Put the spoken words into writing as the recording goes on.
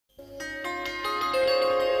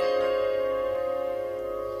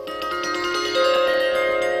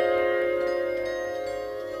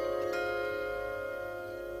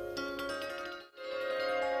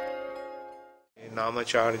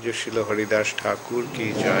रामाचार्य शिल हरिदास ठाकुर की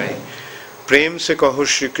जय। प्रेम से कहो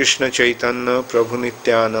श्री कृष्ण चैतन्य प्रभु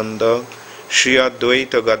नित्यानंद, श्री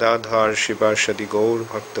अद्वैत गदाधर शिवासदि गौर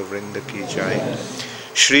भक्त वृंद की जय।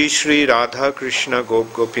 श्री श्री राधा कृष्ण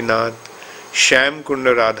गोप गोपीनाथ श्याम कुंड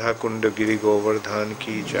राधा कुंड गिरि गोवर्धन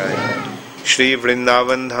की जय। श्री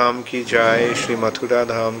वृंदावन धाम की जय, श्री मथुरा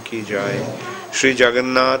धाम की जय, श्री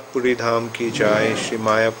जगन्नाथपुरी धाम की जय, श्री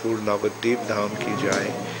मायापुर नवद्वीप धाम की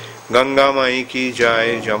जय। गंगा माई की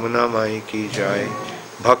जय, जमुना माई की जय,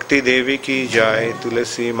 भक्ति देवी की जय,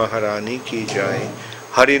 तुलसी महारानी की जय,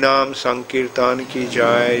 हरि नाम संकीर्तन की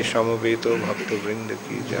जय, समवेतो भक्त वृंद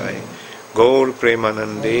की जय। गौर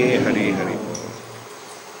प्रेमानंदे हरि हरि बोल।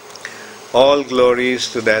 All glories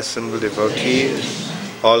to the assembled devotees,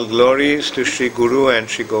 all glories to Sri Guru and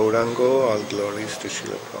Sri Gaurango, all glories to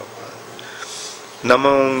Srila Prabhupada.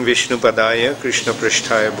 Namo Vishnupadaya Krishna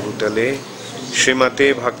Pristhaya Bhutale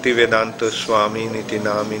Srimate Bhaktivedanta Swami Niti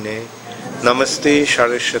Namine Namaste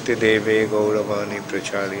Saraswati Deve Gauravani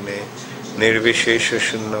Pracharine Nirvishesha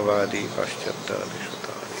Shunnavadi Paschatani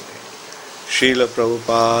Sutarine। Srila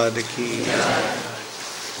Prabhupada की।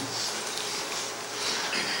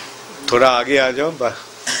 थोड़ा आगे आ जाओ,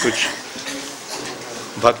 कुछ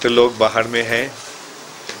भक्त लोग बाहर में हैं।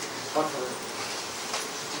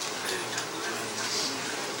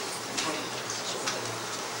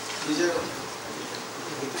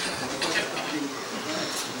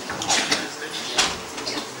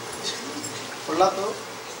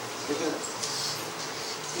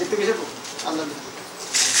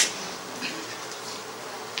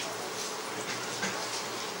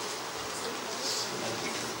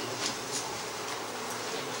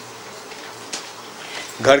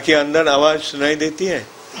 घर के अंदर आवाज सुनाई देती है?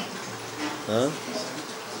 हाँ,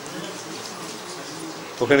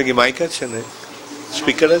 ওখানে কি মাইক আছে না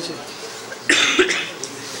স্পিকার আছে?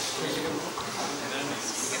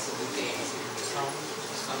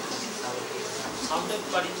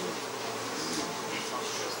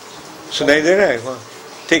 सुनाई दे रहा है? वहाँ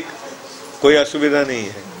ठीक, कोई असुविधा नहीं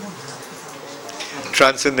है।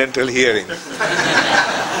 Transcendental hearing.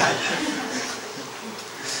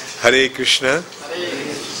 हरे कृष्णा।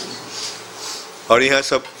 और यहाँ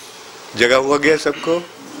सब जगह हुआ गया सबको?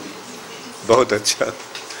 बहुत अच्छा।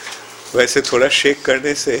 वैसे थोड़ा शेक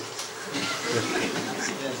करने से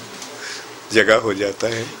जगह हो जाता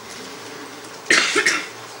है।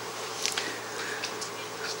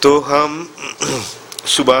 तो हम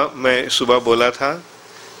मैं सुबह बोला था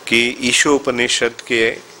कि ईशोपनिषद के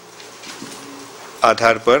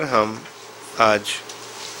आधार पर हम आज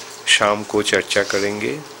शाम को चर्चा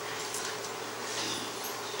करेंगे।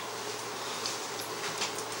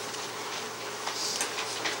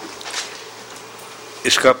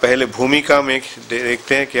 इसका पहले भूमिका में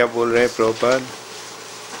देखते हैं क्या बोल रहे हैं प्रभुपाद।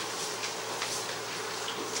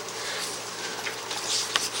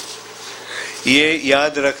 ये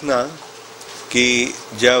याद रखना कि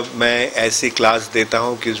जब मैं ऐसी क्लास देता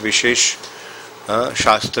हूँ किस विशेष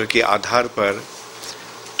शास्त्र के आधार पर,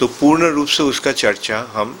 तो पूर्ण रूप से उसका चर्चा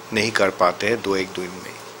हम नहीं कर पाते हैं 2-1 दिन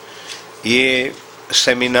में। ये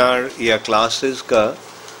सेमिनार या क्लासेस का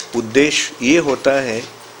उद्देश्य ये होता है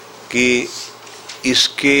कि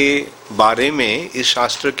इसके बारे में, इस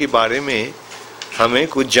शास्त्र के बारे में हमें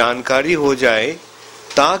कुछ जानकारी हो जाए,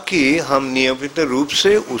 ताकि हम नियमित रूप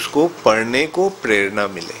से उसको पढ़ने को प्रेरणा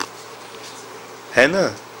मिले, है ना?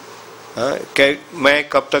 मैं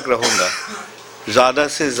कब तक रहूँगा? ज़्यादा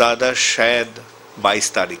से ज़्यादा शायद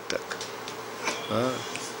 22 तारीख तक।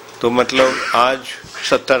 तो मतलब आज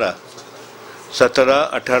 17,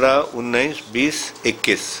 18, 19, 20,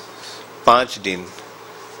 21, 5 दिन।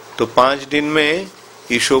 तो 5 दिन में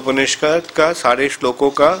ईशोपनिषद का सारे श्लोकों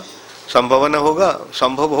का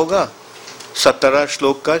संभव होगा? 17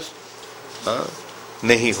 श्लोक का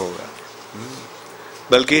नहीं होगा,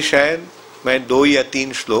 बल्कि शायद मैं 2 या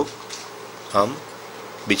 3 श्लोक हम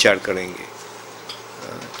विचार करेंगे,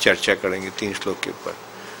 चर्चा करेंगे 3 श्लोक के ऊपर।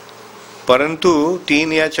 परंतु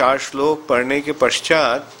 3 या 4 श्लोक पढ़ने के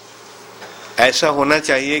पश्चात ऐसा होना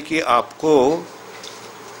चाहिए कि आपको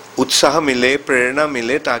उत्साह मिले, प्रेरणा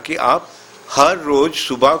मिले, ताकि आप हर रोज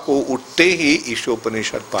सुबह को उठते ही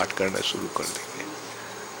ईशोपनिषद पाठ करना शुरू कर देंगे।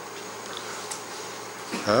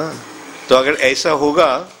 हाँ, तो अगर ऐसा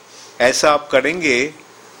होगा, ऐसा आप करेंगे,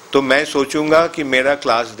 तो मैं सोचूंगा कि मेरा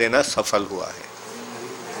क्लास देना सफल हुआ है।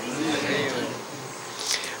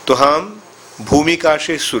 तो हम भूमिका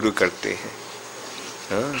से शुरू करते हैं।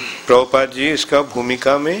 हाँ, प्रभुपाद जी इसका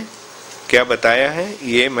भूमिका में क्या बताया है,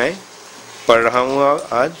 ये मैं पढ़ रहा हूँ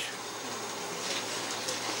आज।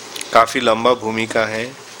 काफी लंबा भूमिका है,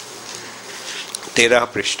 13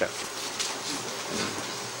 पृष्ठ।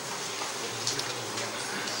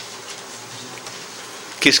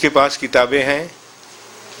 किसके पास किताबें हैं?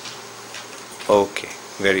 Okay,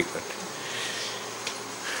 very good.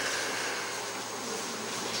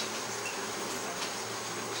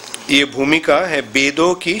 ये भूमिका है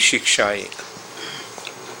वेदों की शिक्षाएं।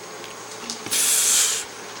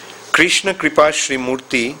 कृष्ण कृपा श्री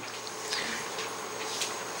मूर्ति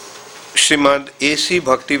श्रीमद एसी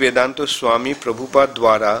भक्ति वेदांत स्वामी प्रभुपाद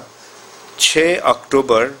द्वारा 6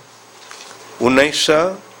 अक्टूबर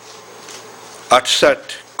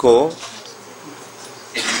 1968 को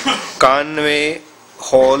कानवे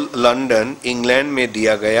हॉल लंदन इंग्लैंड में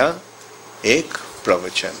दिया गया एक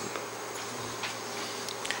प्रवचन।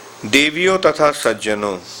 देवियों तथा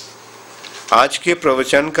सज्जनों, आज के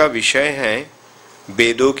प्रवचन का विषय है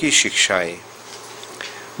वेदों की शिक्षाएं।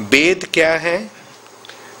 वेद क्या है?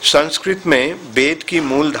 संस्कृत में वेद की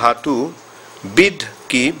मूल धातु विद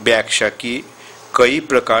की व्याख्या की कई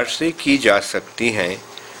प्रकार से की जा सकती है,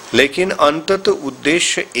 लेकिन अंततः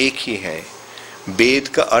उद्देश्य एक ही है। वेद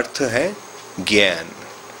का अर्थ है ज्ञान।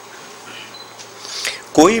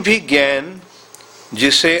 कोई भी ज्ञान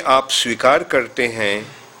जिसे आप स्वीकार करते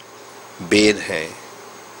हैं वेद है,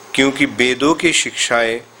 क्योंकि वेदों की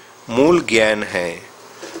शिक्षाएं मूल ज्ञान है।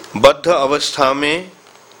 बद्ध अवस्था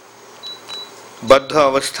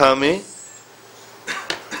में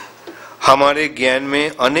हमारे ज्ञान में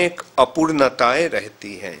अनेक अपूर्णताएं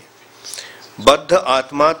रहती हैं। बद्ध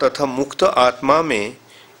आत्मा तथा मुक्त आत्मा में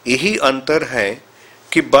यही अंतर है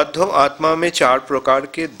कि बद्ध आत्मा में 4 प्रकार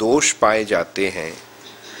के दोष पाए जाते हैं।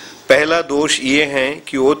 पहला दोष ये है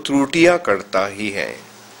कि वो त्रुटियां करता ही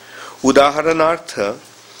है। उदाहरणार्थ,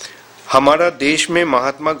 हमारा देश में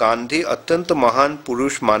महात्मा गांधी अत्यंत महान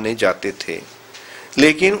पुरुष माने जाते थे,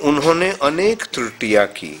 लेकिन उन्होंने अनेक त्रुटियां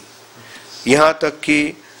की। यहाँ तक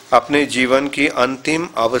कि अपने जीवन की अंतिम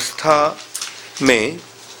अवस्था में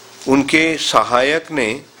उनके सहायक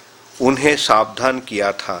ने उन्हें सावधान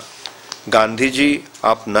किया था, गांधी जी,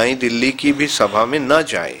 आप नई दिल्ली की भी सभा में न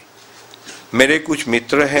जाए। मेरे कुछ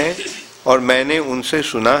मित्र हैं और मैंने उनसे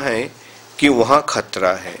सुना है कि वहाँ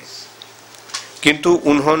खतरा है, किंतु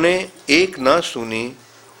उन्होंने एक न सुनी।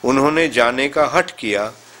 उन्होंने जाने का हठ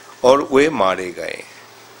किया और वे मारे गए।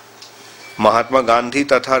 महात्मा गांधी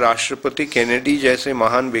तथा राष्ट्रपति केनेडी जैसे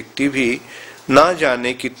महान व्यक्ति भी न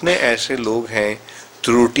जाने कितने ऐसे लोग हैं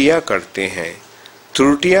त्रुटियां करते हैं।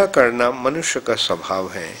 त्रुटियां करना मनुष्य का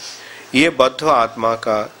स्वभाव है। ये बद्ध आत्मा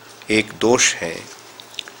का एक दोष है।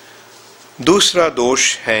 दूसरा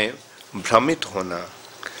दोष है भ्रमित होना।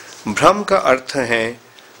 भ्रम का अर्थ है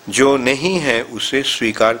जो नहीं है उसे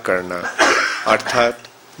स्वीकार करना, अर्थात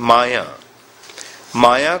माया।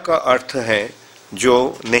 माया का अर्थ है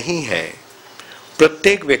जो नहीं है।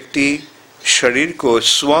 प्रत्येक व्यक्ति शरीर को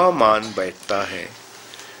स्व मान बैठता है।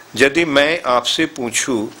 यदि मैं आपसे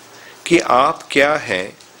पूछूं कि आप क्या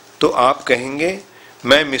हैं, तो आप कहेंगे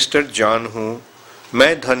मैं मिस्टर जॉन हूँ,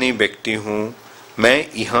 मैं धनी व्यक्ति हूँ, मैं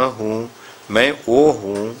यहाँ हूँ, मैं वो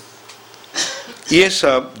हूँ। ये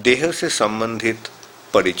सब देह से संबंधित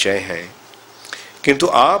परिचय है, किंतु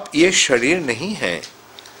आप ये शरीर नहीं हैं,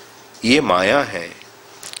 ये माया है।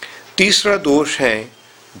 तीसरा दोष है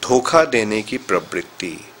धोखा देने की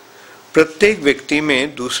प्रवृत्ति। प्रत्येक व्यक्ति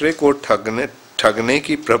में दूसरे को ठगने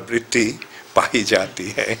की प्रवृत्ति पाई जाती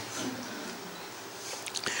है।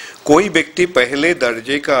 कोई व्यक्ति पहले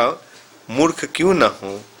दर्जे का मूर्ख क्यों न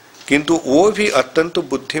हो, किंतु वो भी अत्यंत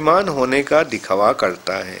बुद्धिमान होने का दिखावा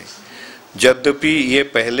करता है। यद्यपि ये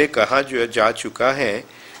पहले कहा जा चुका है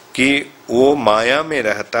कि वो माया में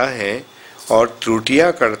रहता है और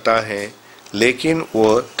त्रुटियां करता है, लेकिन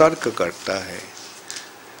वो तर्क करता है।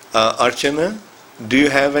 अर्चना, do you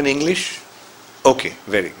have an English? Okay,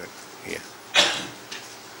 very good.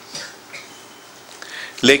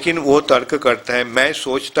 लेकिन वो तर्क करता है। मैं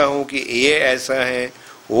सोचता हूँ कि ये ऐसा है,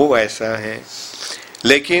 वो वैसा है,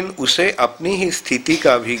 लेकिन उसे अपनी ही स्थिति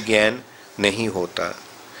का भी ज्ञान नहीं होता।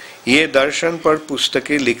 ये दर्शन पर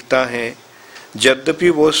पुस्तकें लिखता है, यद्यपि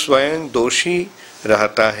वो स्वयं दोषी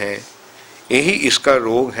रहता है। यही इसका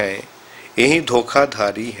रोग है, यही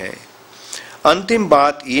धोखाधड़ी है। अंतिम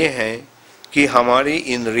बात यह है कि हमारी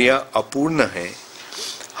इंद्रियां अपूर्ण हैं।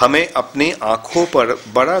 हमें अपनी आँखों पर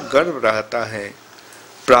बड़ा गर्व रहता है।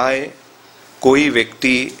 प्राय कोई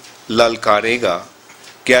व्यक्ति ललकारेगा,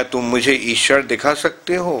 क्या तुम मुझे ईश्वर दिखा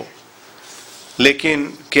सकते हो?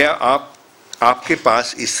 लेकिन क्या आपके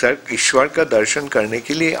पास ईश्वर का दर्शन करने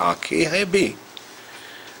के लिए आंखें हैं भी?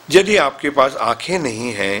 यदि आपके पास आंखें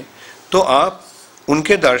नहीं हैं, तो आप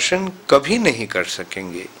उनके दर्शन कभी नहीं कर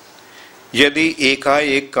सकेंगे। यदि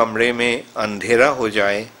एकाएक कमरे में अंधेरा हो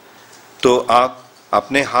जाए, तो आप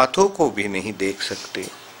अपने हाथों को भी नहीं देख सकते।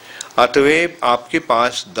 अतएव आपके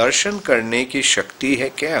पास दर्शन करने की शक्ति है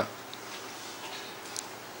क्या?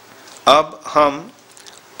 अब हम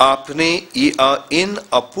अपने इन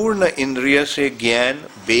अपूर्ण इंद्रिय से ज्ञान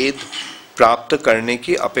वेद प्राप्त करने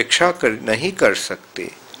की अपेक्षा नहीं कर सकते।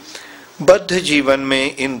 बद्ध जीवन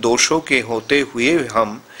में इन दोषों के होते हुए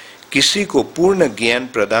हम किसी को पूर्ण ज्ञान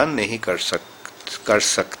प्रदान नहीं कर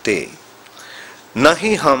सकते। न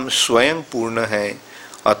ही हम स्वयं पूर्ण हैं,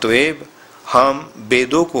 अतएव हम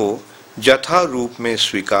वेदों को यथा रूप में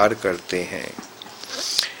स्वीकार करते हैं।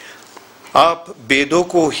 आप वेदों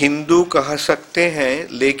को हिंदू कह सकते हैं,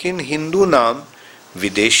 लेकिन हिंदू नाम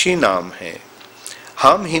विदेशी नाम है।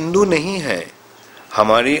 हम हिंदू नहीं हैं।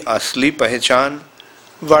 हमारी असली पहचान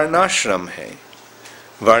वर्णाश्रम है।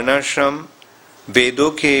 वर्णाश्रम वेदों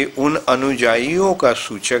के उन अनुयायियों का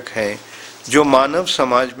सूचक है जो मानव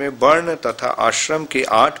समाज में वर्ण तथा आश्रम के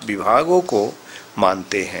 8 विभागों को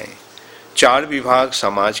मानते हैं। 4 विभाग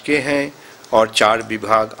समाज के हैं और 4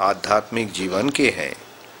 विभाग आध्यात्मिक जीवन के हैं।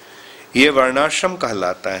 ये वर्णाश्रम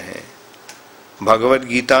कहलाता है। भगवद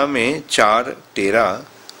गीता में 4:13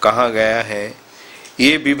 कहा गया है,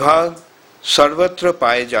 ये विभाग सर्वत्र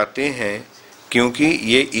पाए जाते हैं क्योंकि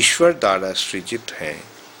ये ईश्वर द्वारा सृजित है।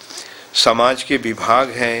 समाज के विभाग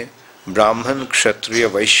हैं ब्राह्मण, क्षत्रिय,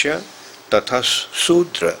 वैश्य तथा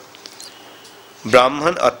शूद्र।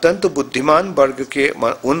 ब्राह्मण अत्यंत बुद्धिमान वर्ग के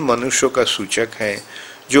उन मनुष्यों का सूचक है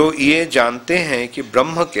जो ये जानते हैं कि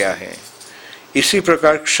ब्रह्म क्या है। इसी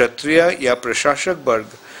प्रकार क्षत्रिय या प्रशासक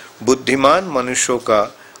वर्ग बुद्धिमान मनुष्यों का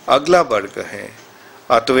अगला वर्ग है।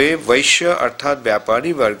 अतएव वैश्य अर्थात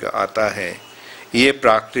व्यापारी वर्ग आता है। ये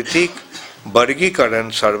प्राकृतिक वर्गीकरण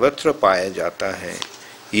सर्वत्र पाया जाता है।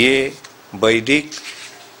 ये वैदिक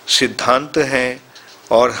सिद्धांत है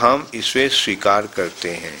और हम इसे स्वीकार करते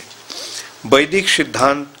हैं। वैदिक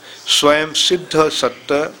सिद्धांत स्वयं सिद्ध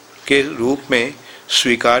सत्य के रूप में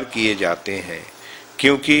स्वीकार किए जाते हैं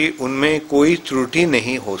क्योंकि उनमें कोई त्रुटि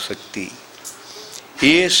नहीं हो सकती।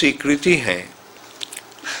 ये स्वीकृति है।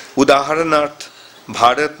 उदाहरणार्थ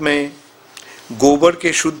भारत में गोबर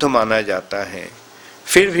के शुद्ध माना जाता है,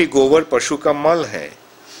 फिर भी गोबर पशु का मल है।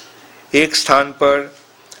 एक स्थान पर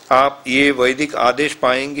आप ये वैदिक आदेश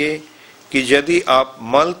पाएंगे कि यदि आप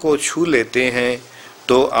मल को छू लेते हैं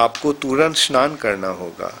तो आपको तुरंत स्नान करना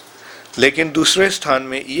होगा, लेकिन दूसरे स्थान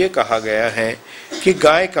में ये कहा गया है कि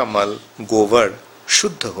गाय का मल गोबर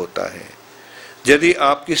शुद्ध होता है। यदि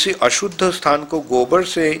आप किसी अशुद्ध स्थान को गोबर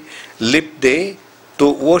से लिप दे तो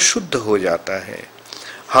वो शुद्ध हो जाता है।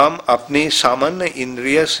 हम अपनी सामान्य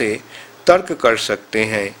इंद्रिय से तर्क कर सकते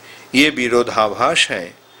हैं, ये विरोधाभास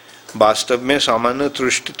है। वास्तव में सामान्य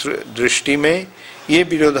दृष्टि में ये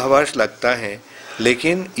विरोधाभास लगता है,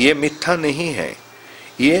 लेकिन ये मिथ्या नहीं है,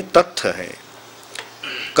 ये तथ्य है।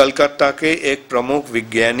 कलकत्ता के एक प्रमुख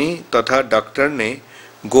विज्ञानी तथा डॉक्टर ने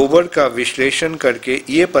गोबर का विश्लेषण करके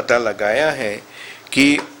ये पता लगाया है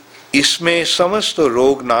कि इसमें समस्त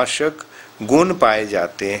रोगनाशक गुण पाए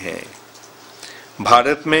जाते हैं।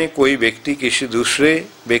 भारत में कोई व्यक्ति किसी दूसरे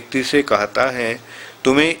व्यक्ति से कहता है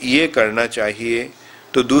तुम्हें ये करना चाहिए,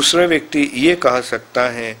 तो दूसरा व्यक्ति ये कह सकता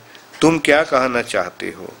है तुम क्या कहना चाहते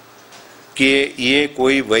हो, कि ये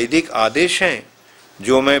कोई वैदिक आदेश है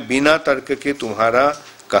जो मैं बिना तर्क के तुम्हारा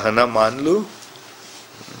कहना मान लूं।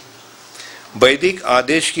 वैदिक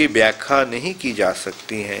आदेश की व्याख्या नहीं की जा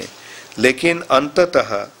सकती है, लेकिन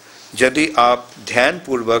अंततः यदि आप ध्यान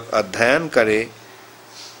पूर्वक अध्ययन करें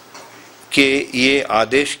कि ये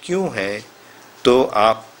आदेश क्यों हैं, तो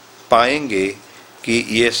आप पाएंगे कि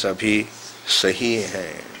ये सभी सही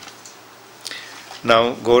हैं। Now,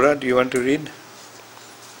 Gora, do you want to read?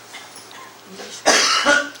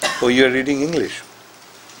 Oh, you are reading English.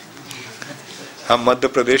 हम मध्य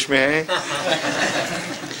प्रदेश में हैं।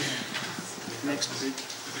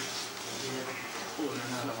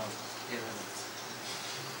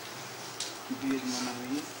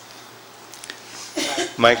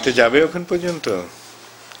 माइक तो जाबे ओखन पर्यंत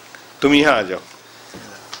तुम यहाँ आ जाओ।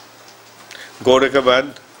 गौड़ के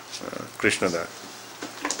बाद Krishnadas.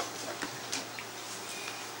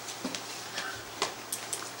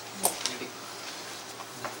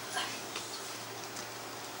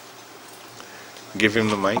 Give him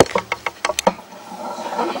the mic.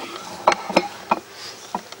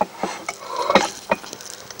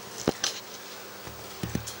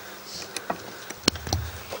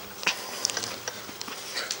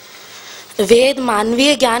 वेद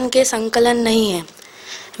मानवीय ज्ञान के संकलन नहीं है।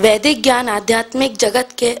 वैदिक ज्ञान आध्यात्मिक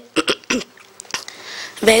जगत के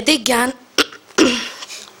वैदिक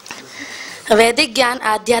ज्ञान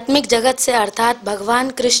आध्यात्मिक जगत से अर्थात भगवान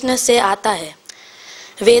कृष्ण से आता है।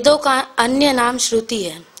 वेदों का अन्य नाम श्रुति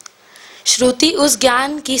है। श्रुति उस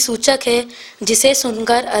ज्ञान की सूचक है जिसे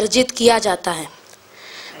सुनकर अर्जित किया जाता है।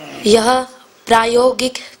 यह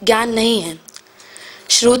प्रायोगिक ज्ञान नहीं है।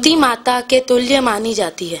 श्रुति माता के तुल्य मानी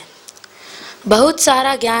जाती है। बहुत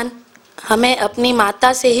सारा ज्ञान हमें अपनी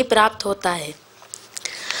माता से ही प्राप्त होता है।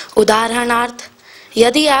 उदाहरणार्थ,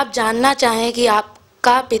 यदि आप जानना चाहें कि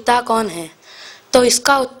आपका पिता कौन है, तो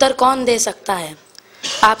इसका उत्तर कौन दे सकता है?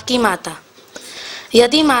 आपकी माता।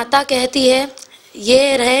 यदि माता कहती है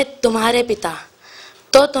ये रहे तुम्हारे पिता,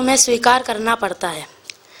 तो तुम्हें स्वीकार करना पड़ता है।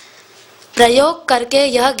 प्रयोग करके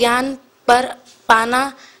यह ज्ञान पर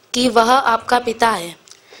पाना कि वह आपका पिता है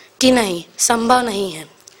कि नहीं संभव नहीं है।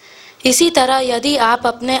 इसी तरह यदि आप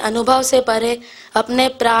अपने अनुभव से परे, अपने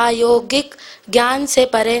प्रायोगिक ज्ञान से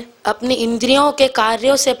परे, अपनी इंद्रियों के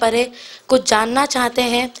कार्यों से परे कुछ जानना चाहते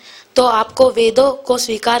हैं, तो आपको वेदों को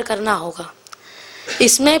स्वीकार करना होगा।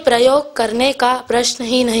 इसमें प्रयोग करने का प्रश्न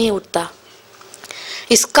ही नहीं उठता।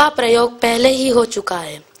 इसका प्रयोग पहले ही हो चुका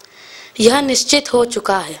है, यह निश्चित हो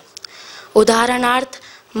चुका है। उदाहरणार्थ,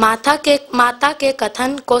 माता के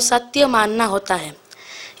कथन को सत्य मानना होता है।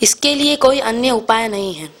 इसके लिए कोई अन्य उपाय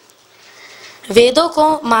नहीं है। वेदों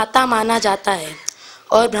को माता माना जाता है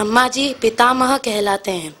और ब्रह्मा जी पितामह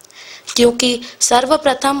कहलाते हैं, क्योंकि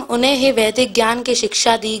सर्वप्रथम उन्हें ही वैदिक ज्ञान की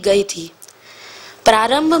शिक्षा दी गई थी।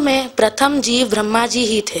 प्रारंभ में प्रथम जीव ब्रह्मा जी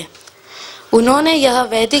ही थे। उन्होंने यह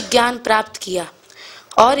वैदिक ज्ञान प्राप्त किया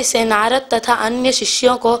और इसे नारद तथा अन्य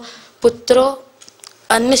शिष्यों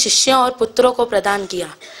और पुत्रों को प्रदान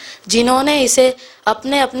किया, जिन्होंने इसे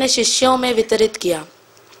अपने अपने शिष्यों में वितरित किया।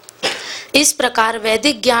 इस प्रकार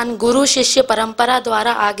वैदिक ज्ञान गुरु शिष्य परंपरा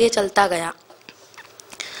द्वारा आगे चलता गया।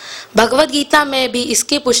 भगवद गीता में भी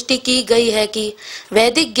इसकी पुष्टि की गई है कि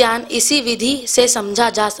वैदिक ज्ञान इसी विधि से समझा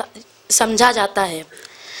जाता है।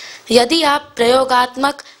 यदि आप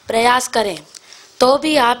प्रयोगात्मक प्रयास करें तो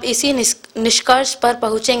भी आप इसी निष्कर्ष पर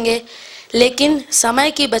पहुंचेंगे, लेकिन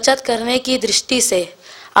समय की बचत करने की दृष्टि से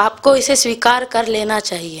आपको इसे स्वीकार कर लेना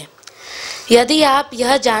चाहिए। यदि आप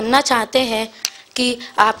यह जानना चाहते हैं कि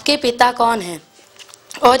आपके पिता कौन हैं,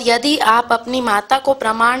 और यदि आप अपनी माता को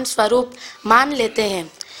प्रमाण स्वरूप मान लेते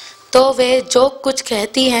हैं, तो वे जो कुछ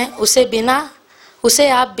कहती हैं उसे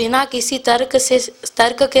आप बिना किसी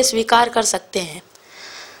तर्क के स्वीकार कर सकते हैं।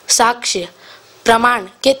 साक्ष्य प्रमाण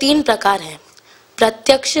के 3 प्रकार हैं: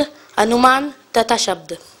 प्रत्यक्ष, अनुमान तथा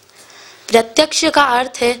शब्द। प्रत्यक्ष का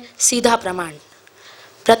अर्थ है सीधा प्रमाण।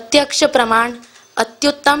 प्रत्यक्ष प्रमाण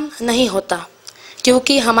अत्युत्तम नहीं होता,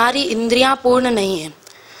 क्योंकि हमारी इंद्रियां पूर्ण नहीं हैं।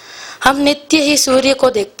 हम नित्य ही सूर्य को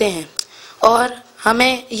देखते हैं और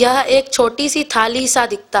हमें यह एक छोटी सी थाली सा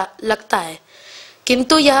लगता है,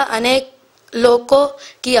 किंतु यह अनेक लोगों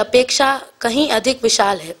की अपेक्षा कहीं अधिक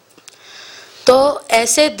विशाल है। तो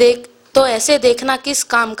ऐसे देखना किस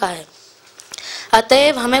काम का है?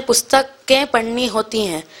 अतएव हमें पुस्तकें पढ़नी होती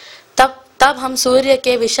हैं, तब हम सूर्य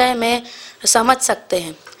के विषय में समझ सकते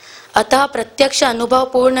हैं। अतः प्रत्यक्ष अनुभव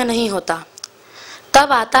पूर्ण नहीं होता।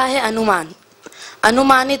 तब आता है अनुमान,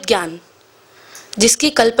 अनुमानित ज्ञान, जिसकी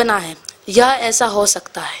कल्पना है यह ऐसा हो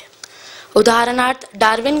सकता है। उदाहरणार्थ,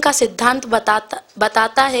 डार्विन का सिद्धांत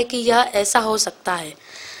बताता है कि यह ऐसा हो सकता है,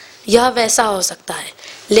 यह वैसा हो सकता है,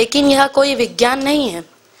 लेकिन यह कोई विज्ञान नहीं है।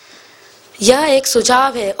 यह एक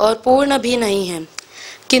सुझाव है और पूर्ण भी नहीं है।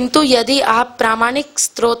 किंतु यदि आप प्रामाणिक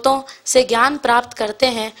स्रोतों से ज्ञान प्राप्त करते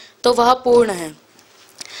हैं तो वह पूर्ण है।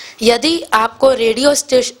 यदि आपको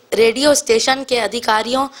रेडियो स्टेशन के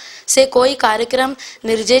अधिकारियों से कोई कार्यक्रम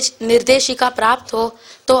निर्देशिका प्राप्त हो,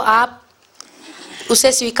 तो आप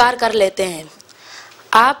उसे स्वीकार कर लेते हैं,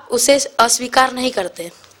 आप उसे अस्वीकार नहीं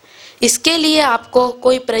करते। इसके लिए आपको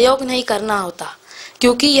कोई प्रयोग नहीं करना होता,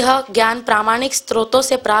 क्योंकि यह ज्ञान प्रामाणिक स्रोतों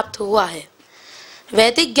से प्राप्त हुआ है।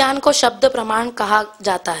 वैदिक ज्ञान को शब्द प्रमाण कहा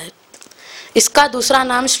जाता है। इसका दूसरा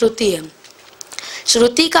नाम श्रुति है।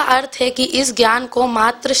 श्रुति का अर्थ है कि इस ज्ञान को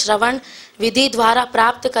मात्र श्रवण विधि द्वारा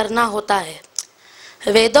प्राप्त करना होता है।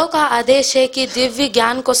 वेदों का आदेश है कि दिव्य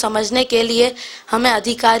ज्ञान को समझने के लिए हमें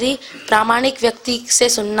अधिकारी प्रामाणिक व्यक्ति से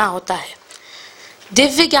सुनना होता है।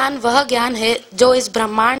 दिव्य ज्ञान वह ज्ञान है जो इस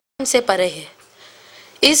ब्रह्मांड से परे है।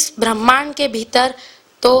 इस ब्रह्मांड के भीतर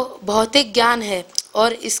तो भौतिक ज्ञान है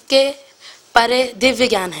और इसके परे दिव्य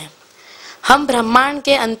ज्ञान है। हम ब्रह्मांड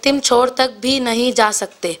के अंतिम छोर तक भी नहीं जा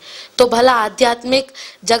सकते, तो भला आध्यात्मिक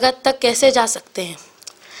जगत तक कैसे जा सकते हैं?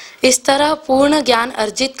 इस तरह पूर्ण ज्ञान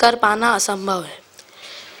अर्जित कर पाना असंभव है।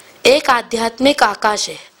 एक आध्यात्मिक आकाश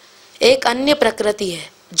है, एक अन्य प्रकृति है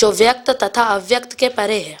जो व्यक्त तथा अव्यक्त के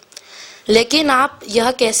परे है। लेकिन आप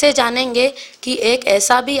यह कैसे जानेंगे कि एक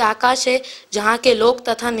ऐसा भी आकाश है जहाँ के लोग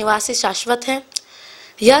तथा निवासी शाश्वत हैं?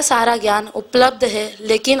 यह सारा ज्ञान उपलब्ध है,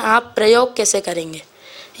 लेकिन आप प्रयोग कैसे करेंगे?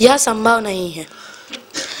 यह संभव नहीं है।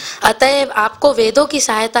 अतएव आपको वेदों की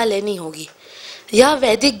सहायता लेनी होगी। यह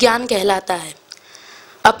वैदिक ज्ञान कहलाता है।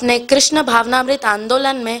 अपने कृष्ण भावनामृत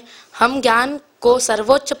आंदोलन में हम ज्ञान को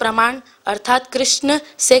सर्वोच्च प्रमाण अर्थात कृष्ण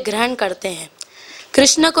से ग्रहण करते हैं।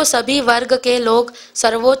 कृष्ण को सभी वर्ग के लोग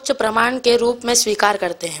सर्वोच्च प्रमाण के रूप में स्वीकार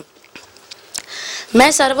करते हैं।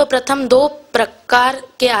 मैं सर्वप्रथम दो प्रकार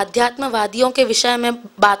के आध्यात्मवादियों के विषय में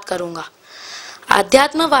बात करूंगा।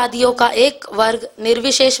 आध्यात्मवादियों का एक वर्ग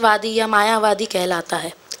निर्विशेषवादी या मायावादी कहलाता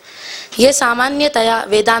है। ये सामान्यतया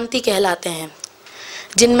वेदांती कहलाते हैं,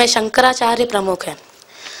 जिनमें शंकराचार्य प्रमुख हैं।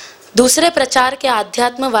 दूसरे प्रचार के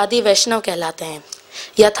आध्यात्मवादी वैष्णव कहलाते हैं,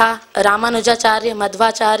 यथा रामानुजाचार्य,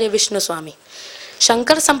 मध्वाचार्य, विष्णु स्वामी।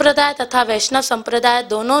 शंकर संप्रदाय तथा वैष्णव संप्रदाय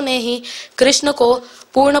दोनों ने ही कृष्ण को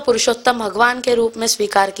पूर्ण पुरुषोत्तम भगवान के रूप में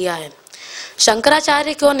स्वीकार किया है।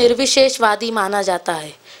 शंकराचार्य को निर्विशेषवादी माना जाता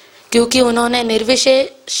है, क्योंकि उन्होंने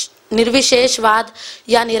निर्विशेषवाद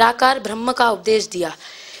या निराकार ब्रह्म का उपदेश दिया,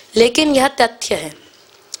 लेकिन यह तथ्य है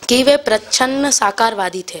कि वे प्रच्छन्न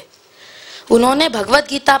साकारवादी थे। उन्होंने भगवत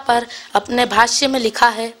गीता पर अपने भाष्य में लिखा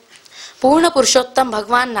है, पूर्ण पुरुषोत्तम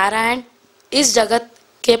भगवान नारायण इस जगत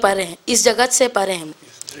से परे हैं,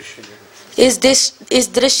 इस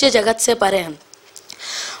दृश्य जगत से परे हैं।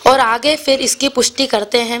 और आगे फिर इसकी पुष्टि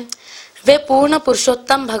करते हैं, वे पूर्ण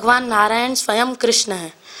पुरुषोत्तम भगवान नारायण स्वयं कृष्ण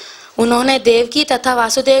हैं। उन्होंने देवकी तथा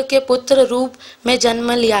वासुदेव के पुत्र रूप में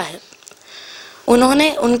जन्म लिया है।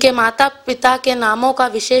 उन्होंने उनके माता पिता के नामों का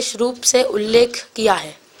विशेष रूप से उल्लेख किया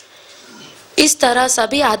है। इस तरह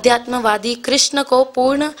सभी आध्यात्मवादी कृष्ण को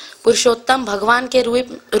पूर्ण पुरुषोत्तम भगवान के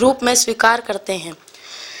रूप में स्वीकार करते हैं।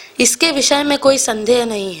 इसके विषय में कोई संदेह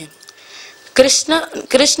नहीं है।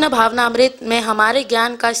 कृष्ण भावनामृत में हमारे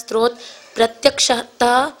ज्ञान का स्रोत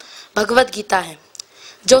प्रत्यक्षतः भगवत गीता है,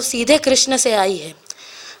 जो सीधे कृष्ण से आई है।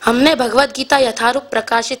 हमने भगवत गीता यथारूप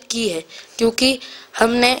प्रकाशित की है, क्योंकि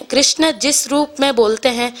हमने कृष्ण जिस रूप में बोलते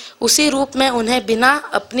हैं उसी रूप में उन्हें बिना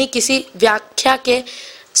अपनी किसी व्याख्या के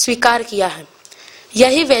स्वीकार किया है।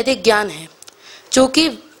 यही वैदिक ज्ञान है। चूंकि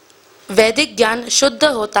वैदिक ज्ञान शुद्ध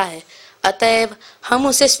होता है, अतएव हम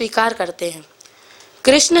उसे स्वीकार करते हैं।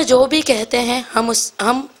 कृष्ण जो भी कहते हैं हम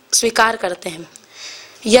स्वीकार करते हैं।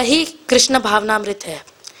 यही कृष्ण भावनामृत है।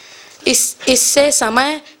 इससे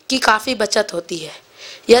समय की काफी बचत होती है।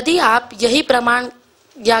 यदि आप यही प्रमाण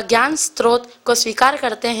या ज्ञान स्रोत को स्वीकार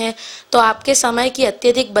करते हैं तो आपके समय की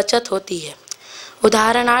अत्यधिक बचत होती है।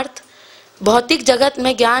 उदाहरणार्थ, भौतिक जगत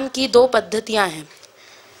में ज्ञान की दो पद्धतियां हैं,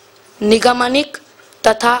 निगमनिक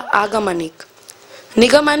तथा आगमनिक।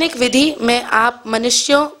 निगमनिक विधि में आप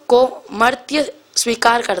मनुष्यों को मर्त्य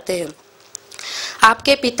स्वीकार करते हैं।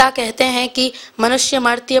 आपके पिता कहते हैं कि मनुष्य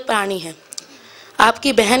मर्त्य प्राणी है।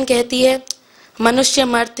 आपकी बहन कहती है मनुष्य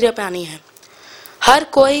मर्त्य प्राणी है। हर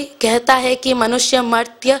कोई कहता है कि मनुष्य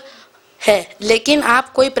मर्त्य है, लेकिन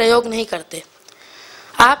आप कोई प्रयोग नहीं करते।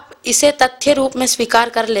 आप इसे तथ्य रूप में स्वीकार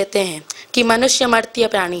कर लेते हैं कि मनुष्य मर्त्य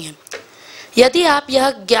प्राणी है। यदि आप यह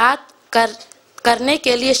ज्ञात करने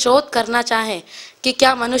के लिए शोध करना चाहें कि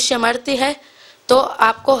क्या मनुष्य मर्त्य है, तो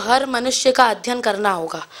आपको हर मनुष्य का अध्ययन करना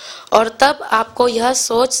होगा, और तब आप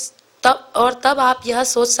यह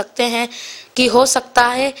सोच सकते हैं कि हो सकता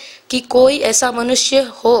है कि कोई ऐसा मनुष्य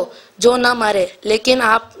हो जो न मरे, लेकिन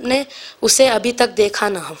आपने उसे अभी तक देखा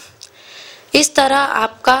न हो। इस तरह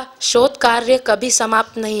आपका शोध कार्य कभी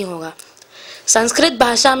समाप्त नहीं होगा। संस्कृत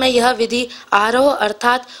भाषा में यह विधि आरोह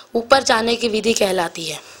अर्थात ऊपर जाने की विधि कहलाती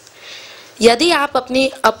है। यदि आप अपनी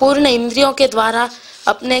अपूर्ण इंद्रियों के द्वारा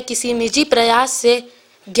अपने किसी निजी प्रयास से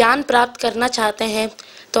ज्ञान प्राप्त करना चाहते हैं,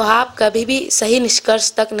 तो आप कभी भी सही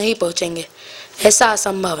निष्कर्ष तक नहीं पहुंचेंगे। ऐसा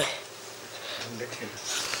असंभव है।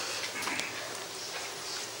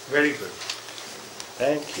 Very good.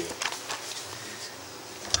 Thank you.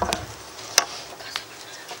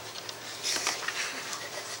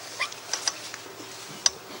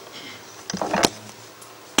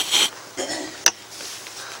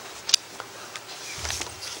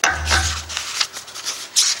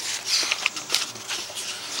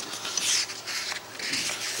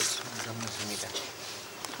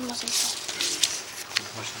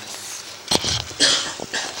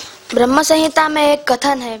 ब्रह्म संहिता में एक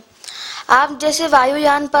कथन है, आप जैसे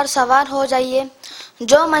वायुयान पर सवार हो जाइए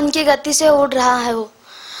जो मन की गति से उड़ रहा है हो।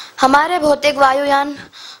 हमारे भौतिक वायुयान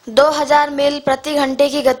 2000 मील प्रति घंटे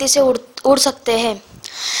की गति से उड़ सकते हैं,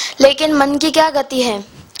 लेकिन मन की क्या गति है।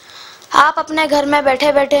 आप अपने घर में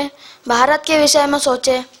बैठे बैठे भारत के विषय में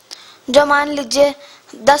सोचें, जो मान लीजिए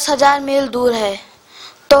 10,000 मील दूर है,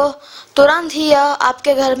 तो तुरंत ही यह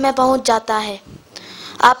आपके घर में पहुंच जाता है।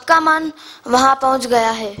 आपका मन वहां पहुंच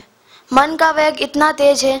गया है। मन का वेग इतना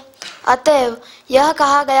तेज है, अतएव यह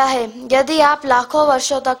कहा गया है, यदि आप लाखों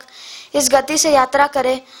वर्षों तक इस गति से यात्रा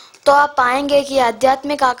करें तो आप पाएंगे कि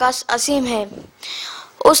आध्यात्मिक आकाश असीम है,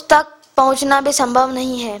 उस तक पहुंचना भी संभव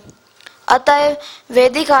नहीं है। अतएव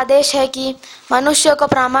वैदिक आदेश है कि मनुष्य को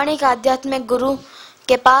प्रामाणिक आध्यात्मिक गुरु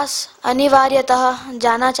के पास अनिवार्यतः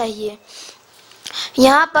जाना चाहिए।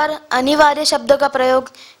 यहाँ पर अनिवार्य शब्द का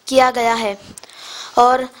प्रयोग किया गया है।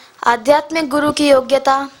 और आध्यात्मिक गुरु की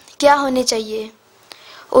योग्यता क्या होनी चाहिए?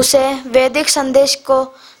 उसे वैदिक संदेश को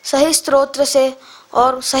सही स्रोत से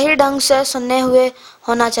और सही ढंग से सुने हुए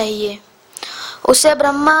होना चाहिए। उसे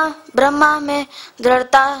ब्रह्मा में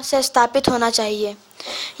दृढ़ता से स्थापित होना चाहिए।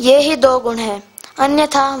 ये ही दो गुण हैं,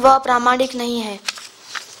 अन्यथा वह प्रामाणिक नहीं है।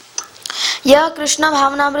 यह कृष्ण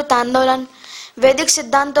भावनामृत आंदोलन वैदिक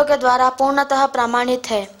सिद्धांतों के द्वारा पूर्णतः प्रमाणित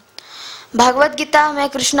है। भगवत गीता में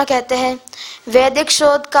कृष्ण कहते हैं, वैदिक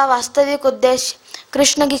शोध का वास्तविक उद्देश्य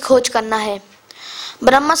कृष्ण की खोज करना है।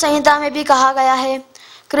 ब्रह्म संहिता में भी कहा गया है,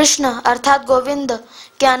 कृष्ण अर्थात गोविंद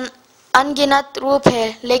के अनगिनत रूप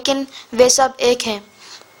है, लेकिन वे सब एक हैं।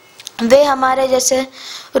 वे हमारे जैसे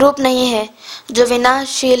रूप नहीं है जो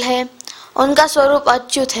विनाशशील है, उनका स्वरूप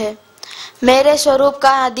अच्युत है। मेरे स्वरूप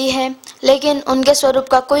का आदि है, लेकिन उनके स्वरूप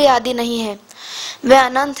का कोई आदि नहीं है। वे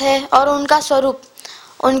अनंत है और उनका स्वरूप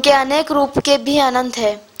उनके अनेक रूप के भी अनंत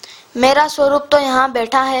है। मेरा स्वरूप तो यहाँ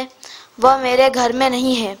बैठा है, वह मेरे घर में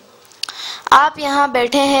नहीं है। आप यहाँ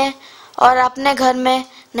बैठे हैं और अपने घर में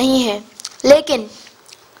नहीं है, लेकिन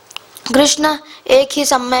कृष्ण एक ही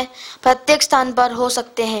समय प्रत्येक स्थान पर हो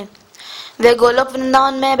सकते हैं। वे गोलोक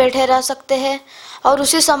वृंदावन में बैठे रह सकते हैं और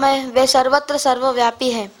उसी समय वे सर्वत्र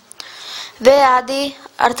सर्वव्यापी हैं। वे आदि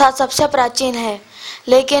अर्थात सबसे प्राचीन है,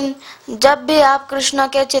 लेकिन जब भी आप कृष्ण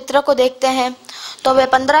के चित्र को देखते हैं तो वे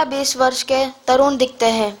 15-20 वर्ष के तरुण दिखते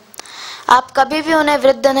हैं। आप कभी भी उन्हें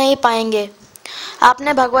वृद्ध नहीं पाएंगे।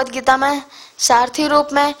 आपने भगवत गीता में सारथी रूप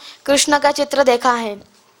में कृष्ण का चित्र देखा है।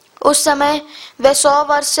 उस समय वे 100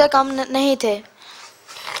 वर्ष से कम नहीं थे।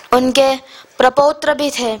 उनके प्रपौत्र भी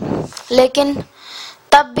थे, लेकिन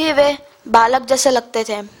तब भी वे बालक जैसे लगते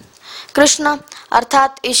थे। कृष्ण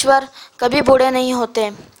अर्थात ईश्वर कभी बूढ़े नहीं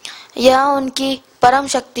होते, यह उनकी परम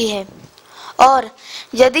शक्ति है। और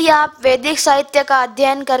यदि आप वैदिक साहित्य का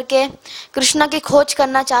अध्ययन करके कृष्ण की खोज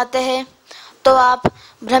करना चाहते हैं तो आप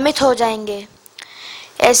भ्रमित हो जाएंगे।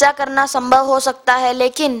 ऐसा करना संभव हो सकता है,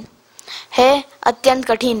 लेकिन है अत्यंत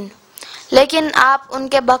कठिन। लेकिन आप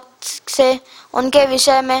उनके भक्त से उनके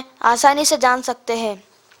विषय में आसानी से जान सकते हैं।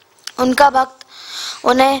 उनका भक्त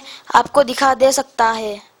उन्हें आपको दिखा दे सकता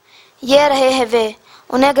है। ये रहे हैं वे,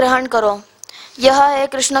 उन्हें ग्रहण करो। यह है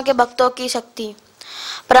कृष्ण के भक्तों की शक्ति।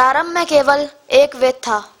 प्रारंभ में केवल एक वेद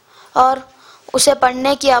था और उसे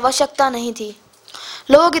पढ़ने की आवश्यकता नहीं थी।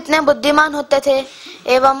 लोग इतने बुद्धिमान होते थे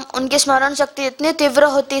एवं उनकी स्मरण शक्ति इतनी तीव्र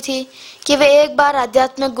होती थी कि वे एक बार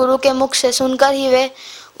आध्यात्मिक गुरु के मुख से सुनकर ही वे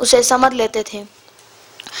उसे समझ लेते थे।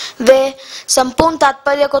 वे संपूर्ण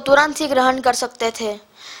तात्पर्य को तुरंत ही ग्रहण कर सकते थे।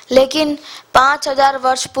 लेकिन 5000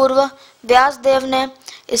 वर्ष पूर्व व्यास देव ने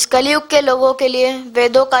इस कलयुग के लोगों के लिए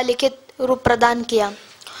वेदों का लिखित रूप प्रदान किया।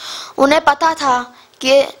 उन्हें पता था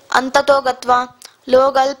कि अंततोगत्वा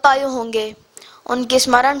लोग अल्पायु होंगे, उनकी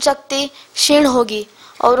स्मरण शक्ति क्षीण होगी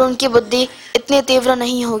और उनकी बुद्धि इतनी तीव्र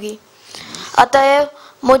नहीं होगी। अतएव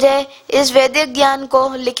मुझे इस वैदिक ज्ञान को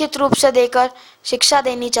लिखित रूप से देकर शिक्षा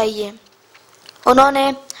देनी चाहिए। उन्होंने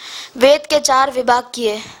वेद के 4 विभाग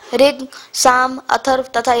किए, ऋग, साम, अथर्व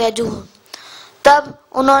तथा यजुः। तब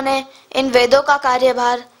उन्होंने इन वेदों का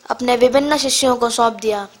कार्यभार अपने विभिन्न शिष्यों को सौंप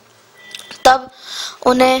दिया। तब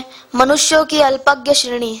उन्हें मनुष्यों की अल्पज्ञ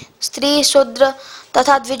श्रेणी, स्त्री, शूद्र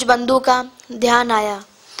तथा द्विज बंधु का ध्यान आया।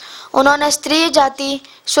 उन्होंने स्त्री जाति,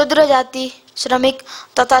 शूद्र जाति, श्रमिक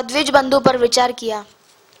तथा द्विज बंधु पर विचार किया।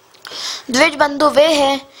 द्विज बंधु वे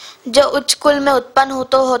हैं जो उच्च कुल में उत्पन्न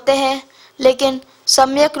होते हैं, लेकिन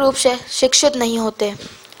सम्यक रूप से शिक्षित नहीं होते।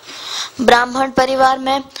 ब्राह्मण परिवार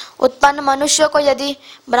में उत्पन्न मनुष्य को यदि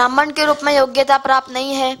ब्राह्मण के रूप में योग्यता प्राप्त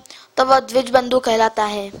नहीं है तो वह द्विज बंधु कहलाता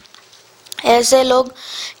है। ऐसे लोग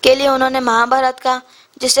के लिए उन्होंने महाभारत का,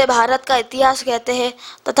 जिसे भारत का इतिहास कहते हैं,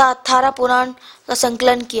 तथा 18 पुराण का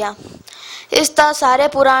संकलन किया। इस तरह सारे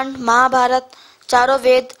पुराण, महाभारत, चारों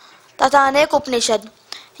वेद तथा अनेक उपनिषद,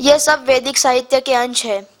 ये सब वैदिक साहित्य के अंश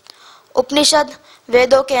है। उपनिषद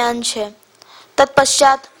वेदों के अंश है।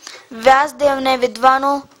 तत्पश्चात व्यास देव ने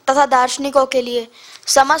विद्वानों तथा दार्शनिकों के लिए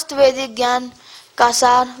समस्त वैदिक ज्ञान का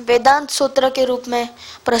सार वेदांत सूत्र के रूप में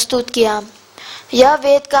प्रस्तुत किया। यह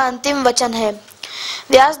वेद का अंतिम वचन है।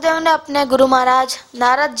 व्यासदेव ने अपने गुरु महाराज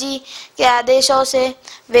नारद जी के आदेशों से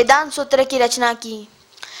वेदांत सूत्र की रचना की,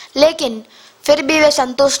 लेकिन फिर भी वे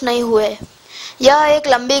संतुष्ट नहीं हुए। यह एक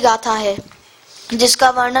लंबी गाथा है जिसका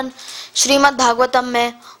वर्णन श्रीमद् भागवतम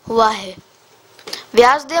में हुआ है।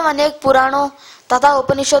 व्यासदेव अनेक पुराणों तथा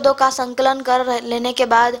उपनिषदों का संकलन कर लेने के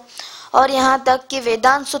बाद और यहाँ तक कि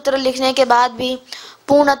वेदांत सूत्र लिखने के बाद भी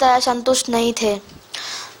पूर्णतः संतुष्ट नहीं थे।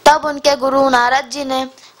 तब उनके गुरु नारद जी ने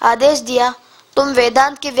आदेश दिया, तुम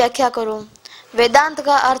वेदांत की व्याख्या करो। वेदांत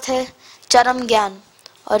का अर्थ है चरम ज्ञान,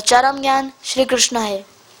 और चरम ज्ञान श्री कृष्ण है।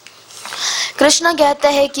 कृष्ण कहते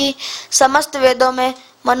हैं कि समस्त वेदों में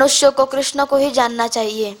मनुष्य को कृष्ण को ही जानना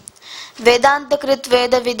चाहिए। वेदांत कृत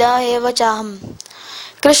वेद विदा एव चाहम।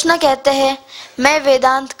 कृष्ण कहते हैं, मैं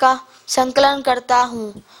वेदांत का संकलन करता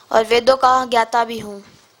हूँ और वेदों का ज्ञाता भी हूँ।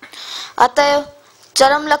 अतएव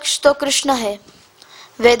चरम लक्ष्य तो कृष्ण है।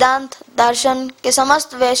 वेदांत दर्शन के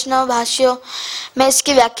समस्त वैष्णव भाष्यों में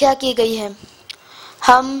इसकी व्याख्या की गई है।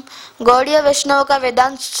 हम गौड़ीय वैष्णव का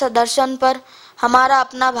वेदांत दर्शन पर हमारा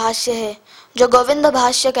अपना भाष्य है, जो गोविंद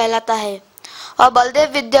भाष्य कहलाता है और बलदेव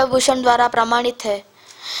विद्याभूषण द्वारा प्रणीत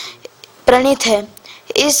है।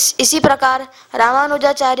 इसी प्रकार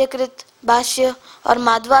रामानुजाचार्य कृत भाष्य और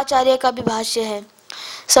माधवाचार्य का भी भाष्य है।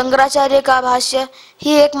 शंकराचार्य का भाष्य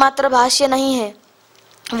ही एकमात्र भाष्य नहीं है।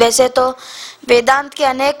 वैसे तो वेदांत के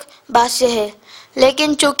अनेक भाष्य है,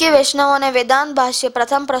 लेकिन चूंकि वैष्णवों ने वेदांत भाष्य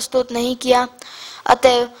प्रथम प्रस्तुत नहीं किया,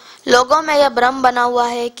 अतएव लोगों में यह भ्रम बना हुआ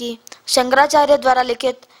है कि शंकराचार्य द्वारा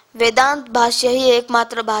लिखित वेदांत भाष्य ही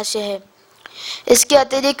एकमात्र भाष्य है। इसके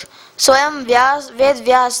अतिरिक्त स्वयं वेद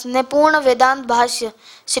व्यास ने पूर्ण वेदांत भाष्य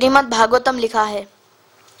श्रीमद् भागवतम लिखा है।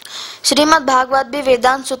 श्रीमद् भागवत भी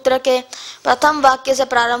वेदांत सूत्र के प्रथम वाक्य से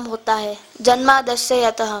प्रारंभ होता है, जन्मादस्य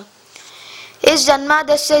यतः। इस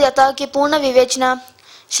जन्मादस्य यतः की पूर्ण विवेचना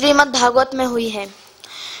श्रीमद् भागवत में हुई है।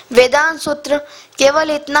 वेदांत सूत्र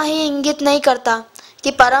केवल इतना ही इंगित नहीं करता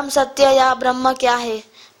कि परम सत्य या ब्रह्म क्या है।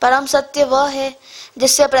 परम सत्य वह है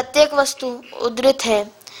जिससे प्रत्येक वस्तु उद्धृत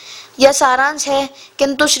है, यह सारांश है,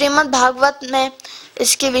 किंतु श्रीमद् भागवत में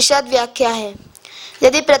इसकी विशद व्याख्या है।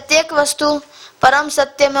 यदि प्रत्येक वस्तु परम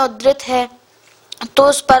सत्य में उद्धृत है, तो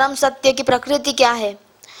उस परम सत्य की प्रकृति क्या है,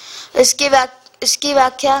 इसकी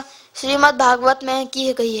व्याख्या श्रीमद् भागवत में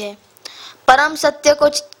की गई है। परम सत्य को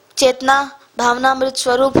चेतना भावनामृत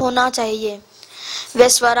स्वरूप होना चाहिए। वे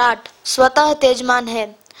स्वराट स्वतः तेजमान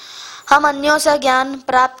है। हम अन्यों से ज्ञान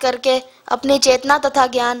प्राप्त करके अपनी चेतना तथा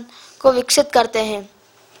ज्ञान को विकसित करते हैं,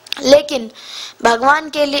 लेकिन भगवान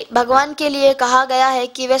के लिए कहा गया है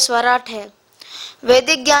कि वे स्वराट है।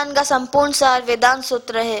 वैदिक ज्ञान का संपूर्ण सार वेदांत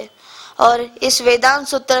सूत्र है, और इस वेदांत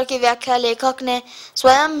सूत्र की व्याख्या लेखक ने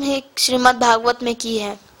स्वयं ही श्रीमद् भागवत में की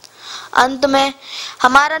है। अंत में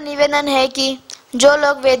हमारा निवेदन है कि जो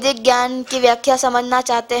लोग वैदिक ज्ञान की व्याख्या समझना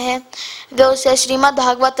चाहते हैं, वे उसे श्रीमद्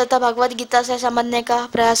भागवत तथा भगवद गीता से समझने का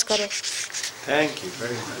प्रयास करें। Thank you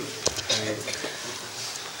very much.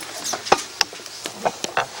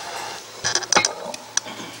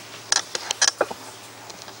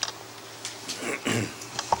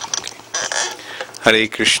 हरे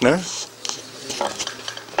कृष्णा।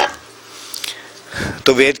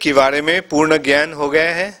 तो वेद के बारे में पूर्ण ज्ञान हो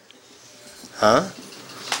गया है। हाँ,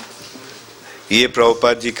 ये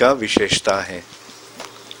प्रभुपाद जी का विशेषता है।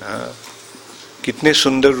 हाँ, कितने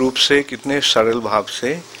सुंदर रूप से, कितने सरल भाव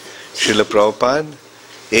से श्रील प्रभुपाद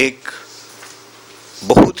एक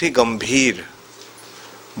बहुत ही गंभीर,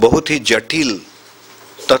 बहुत ही जटिल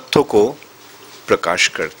तत्व को प्रकाश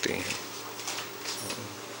करते हैं।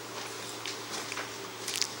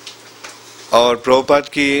 और प्रभुपाद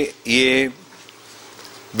की ये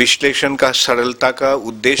विश्लेषण का सरलता का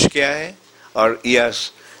उद्देश्य क्या है और यह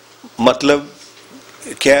मतलब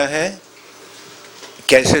क्या है,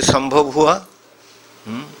 कैसे संभव हुआ?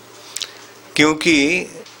 क्योंकि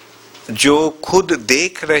जो खुद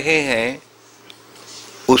देख रहे हैं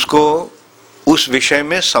उसको उस विषय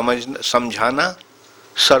में समझाना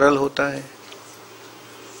सरल होता है।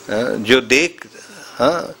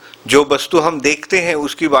 जो वस्तु हम देखते हैं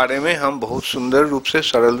उसके बारे में हम बहुत सुंदर रूप से,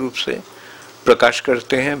 सरल रूप से प्रकाश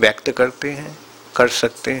करते हैं, व्यक्त करते हैं, कर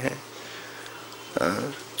सकते हैं।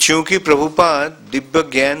 क्योंकि प्रभुपाद दिव्य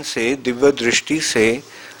ज्ञान से, दिव्य दृष्टि से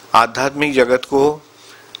आध्यात्मिक जगत को,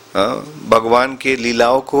 भगवान के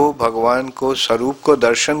लीलाओं को, भगवान को स्वरूप को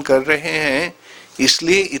दर्शन कर रहे हैं,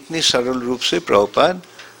 इसलिए इतनी सरल रूप से प्रभुपाद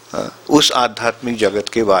उस आध्यात्मिक जगत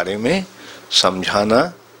के बारे में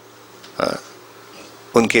समझाना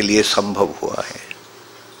उनके लिए संभव हुआ है।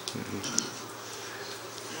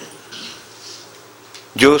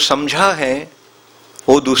 जो समझा है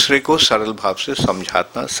वो दूसरे को सरल भाव से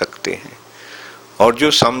समझाना सकते हैं, और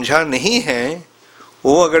जो समझा नहीं है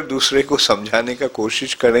वो अगर दूसरे को समझाने का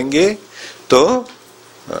कोशिश करेंगे तो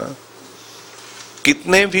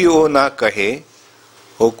कितने भी वो ना कहे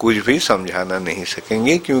वो कुछ भी समझाना नहीं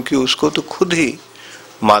सकेंगे, क्योंकि उसको तो खुद ही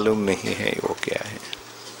मालूम नहीं है वो क्या है।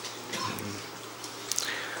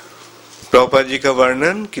 प्रभुपाद जी का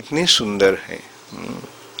वर्णन कितनी सुंदर है।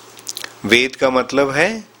 वेद का मतलब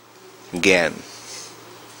है ज्ञान,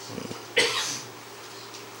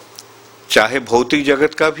 चाहे भौतिक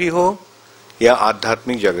जगत का भी हो या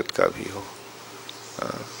आध्यात्मिक जगत का भी हो,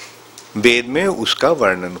 वेद में उसका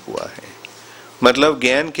वर्णन हुआ है। मतलब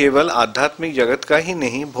ज्ञान केवल आध्यात्मिक जगत का ही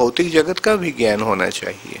नहीं, भौतिक जगत का भी ज्ञान होना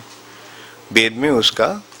चाहिए, वेद में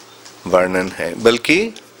उसका वर्णन है।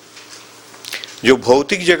 बल्कि जो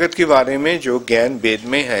भौतिक जगत के बारे में जो ज्ञान वेद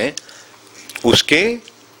में है उसके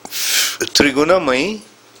त्रिगुणमयी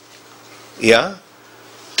या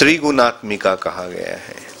त्रिगुणात्मिका कहा गया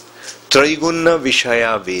है। त्रैगुण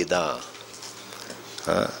विषया वेदा।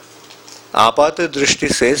 आपात दृष्टि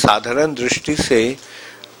से, साधारण दृष्टि से,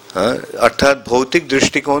 अर्थात भौतिक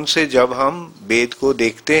दृष्टिकोण से जब हम वेद को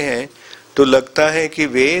देखते हैं तो लगता है कि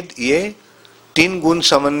वेद ये 3 गुण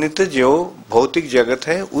समन्वित जो भौतिक जगत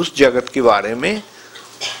है उस जगत के बारे में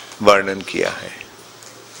वर्णन किया है।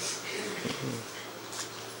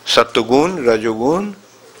 सत्वगुण, रजोगुण,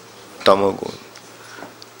 तमोगुण।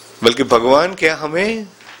 बल्कि भगवान क्या हमें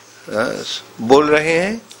बोल रहे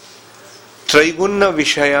हैं, त्रैगुण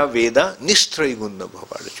विषया वेदा निस्त्रैगुण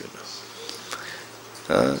भवार्जुन।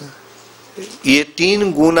 ये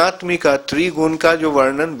 3 गुणात्मिका, त्रिगुण का जो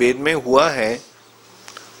वर्णन वेद में हुआ है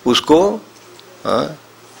उसको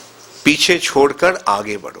पीछे छोड़कर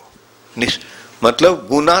आगे बढ़ो। मतलब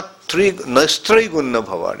निस्त्रैगुण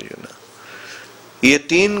भवार्जुन। ये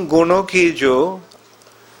 3 गुणों की जो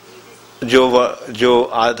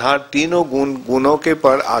आधार, तीनों गुणों के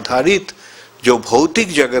पर आधारित जो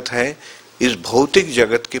भौतिक जगत है, इस भौतिक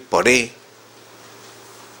जगत के परे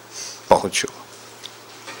पहुंचो।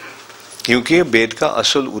 क्योंकि वेद का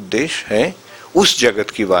असल उद्देश्य है उस जगत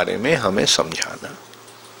के बारे में हमें समझाना।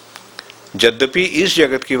 यद्यपि इस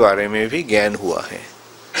जगत के बारे में भी ज्ञान हुआ है,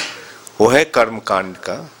 वो है कर्मकांड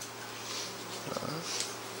का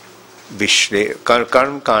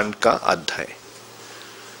कर्मकांड का अध्याय।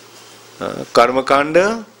 कर्मकांड,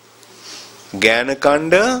 ज्ञान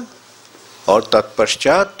कांड और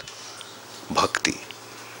तत्पश्चात भक्ति।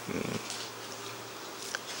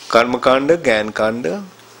 कर्मकांड, ज्ञान कांड,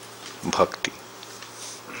 भक्ति।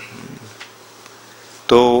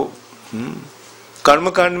 तो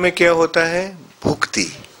कर्मकांड में क्या होता है,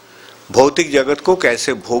 भुक्ति। भौतिक जगत को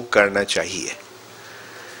कैसे भोग करना चाहिए।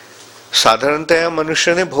 साधारणतया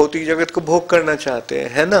मनुष्य ने भौतिक जगत को भोग करना चाहते हैं,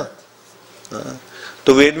 है ना।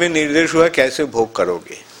 तो वेद में निर्देश हुआ कैसे भोग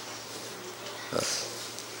करोगे,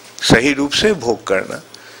 सही रूप से भोग करना,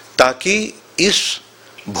 ताकि इस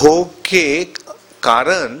भोग के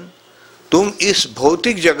कारण तुम इस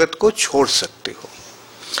भौतिक जगत को छोड़ सकते हो।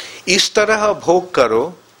 इस तरह भोग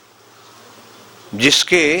करो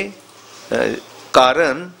जिसके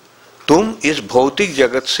कारण तुम इस भौतिक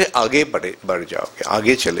जगत से आगे बढ़ जाओगे,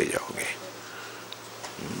 आगे चले जाओगे।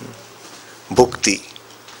 भुक्ति।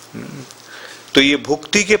 तो ये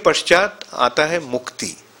भुक्ति के पश्चात आता है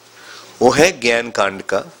मुक्ति। वो है ज्ञान कांड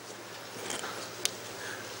का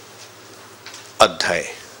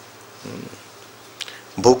अध्याय।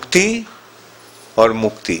 भुक्ति और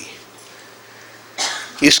मुक्ति।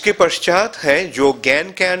 इसके पश्चात है जो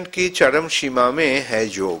ज्ञान कांड की चरम सीमा में है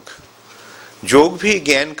योग। योग भी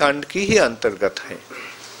ज्ञान कांड की ही अंतर्गत है।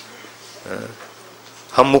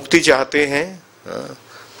 हम मुक्ति चाहते हैं,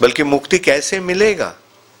 बल्कि मुक्ति कैसे मिलेगा।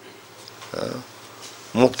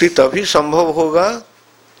 मुक्ति तभी संभव होगा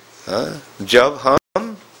जब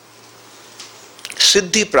हम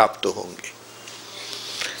सिद्धि प्राप्त होंगे।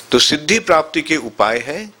 तो सिद्धि प्राप्ति के उपाय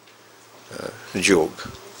है योग,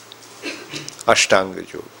 अष्टांग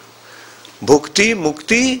योग। भुक्ति,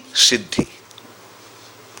 मुक्ति, सिद्धि।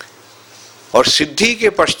 और सिद्धि के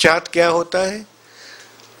पश्चात क्या होता है,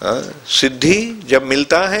 सिद्धि जब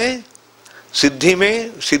मिलता है, सिद्धि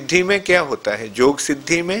में क्या होता है, योग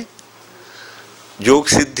सिद्धि में, योग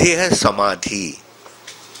सिद्धि है समाधि।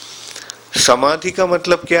 समाधि का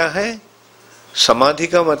मतलब क्या है, समाधि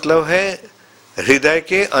का मतलब है हृदय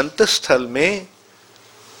के अंतस्थल में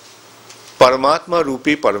परमात्मा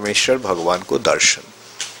रूपी परमेश्वर भगवान को दर्शन।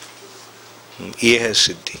 ये है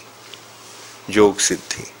सिद्धि, योग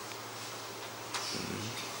सिद्धि।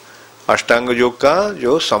 अष्टांग योग का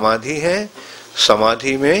जो समाधि है,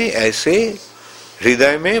 समाधि में ऐसे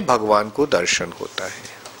हृदय में भगवान को दर्शन होता है।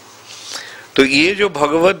 तो ये जो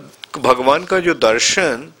भगवान का जो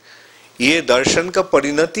दर्शन, ये दर्शन का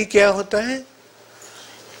परिणति क्या होता है,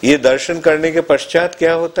 ये दर्शन करने के पश्चात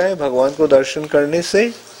क्या होता है, भगवान को दर्शन करने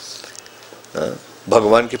से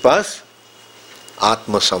भगवान के पास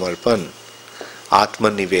आत्मसमर्पण,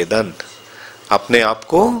 आत्मनिवेदन, अपने आप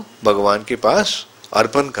को भगवान के पास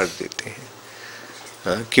अर्पण कर देते हैं।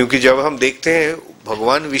 क्योंकि जब हम देखते हैं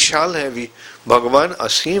भगवान विशाल है, भगवान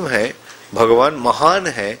असीम है, भगवान महान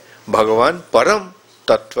है, भगवान परम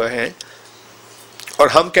तत्व है, और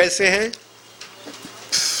हम कैसे हैं,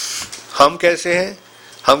 हम कैसे हैं?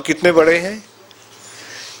 हम कितने बड़े हैं?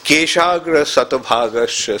 केशाग्र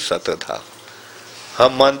शतभागस्य शतधा।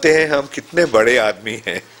 हम मानते हैं हम कितने बड़े आदमी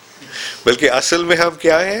हैं, बल्कि असल में हम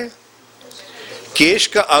क्या हैं? केश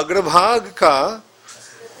का अग्रभाग का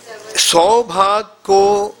 100 भाग को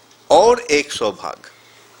और 100 भाग,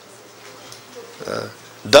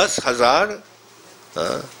 10,000,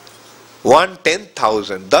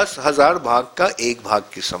 1/10,000, 10,000 भाग का एक भाग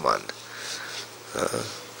के समान।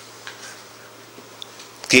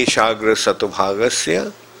 केशाग्र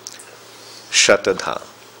शतभागस्य शतधा।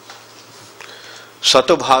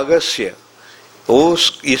 शतभागस्य,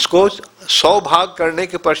 इसको 100 भाग करने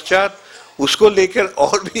के पश्चात उसको लेकर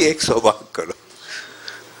और भी 100 भाग करो,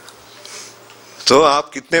 तो आप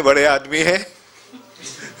कितने बड़े आदमी हैं?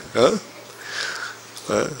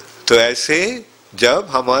 तो ऐसे जब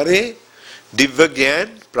हमारे दिव्य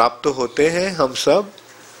ज्ञान प्राप्त होते हैं हम सब,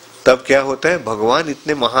 तब क्या होता है? भगवान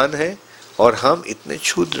इतने महान हैं और हम इतने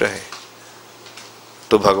क्षुद्र हैं।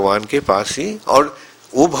 तो भगवान के पास ही, और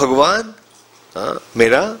वो भगवान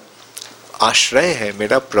मेरा आश्रय है,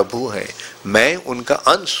 मेरा प्रभु है, मैं उनका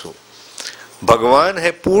अंश हूं। भगवान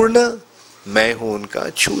है पूर्ण, मैं हूं उनका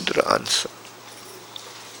क्षुद्र अंश।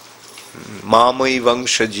 मामयि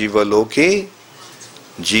वंश जीवलोके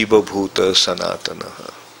जीवभूत सनातन।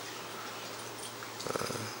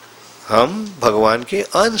 हम भगवान के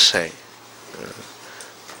अंश हैं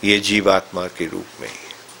ये जीवात्मा के रूप में।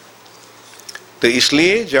 तो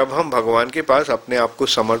इसलिए जब हम भगवान के पास अपने आप को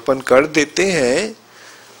समर्पण कर देते हैं,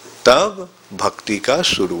 तब भक्ति का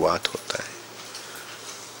शुरुआत होता है।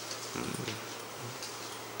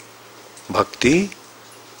 भक्ति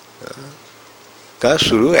का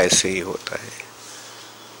शुरू ऐसे ही होता है।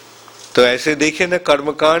 तो ऐसे देखिए ना,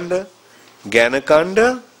 कर्मकांड, ज्ञानकांड,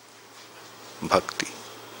 भक्ति।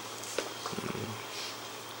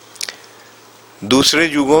 दूसरे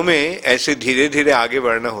युगों में ऐसे धीरे धीरे आगे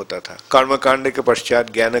बढ़ना होता था। कर्मकांड के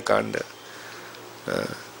पश्चात ज्ञानकांड,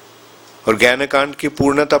 और ज्ञानकांड की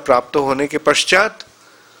पूर्णता प्राप्त होने के पश्चात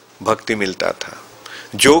भक्ति मिलता था।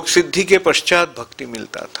 योग सिद्धि के पश्चात भक्ति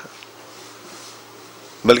मिलता था।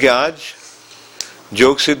 बल्कि आज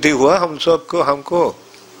योग सिद्धि हुआ हम सबको, हमको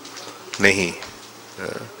नहीं।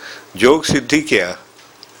 योग सिद्धि क्या,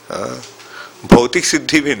 भौतिक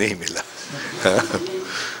सिद्धि भी नहीं मिला।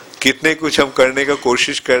 कितने कुछ हम करने का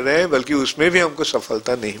कोशिश कर रहे हैं, बल्कि उसमें भी हमको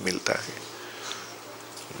सफलता नहीं मिलता है।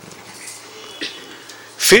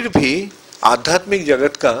 फिर भी आध्यात्मिक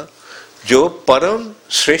जगत का जो परम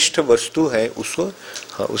श्रेष्ठ वस्तु है,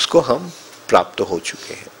 उसको हम प्राप्त हो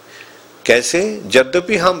चुके हैं। कैसे?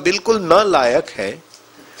 यद्यपि हम बिल्कुल न लायक हैं,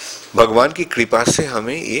 भगवान की कृपा से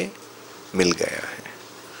हमें ये मिल गया है।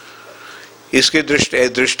 इसके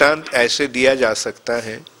दृष्टांत ऐसे दिया जा सकता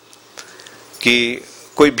है कि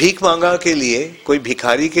कोई भीख मांगा के लिए, कोई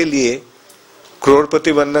भिखारी के लिए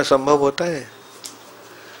करोड़पति बनना संभव होता है?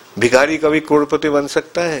 भिखारी कभी करोड़पति बन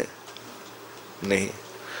सकता है? नहीं।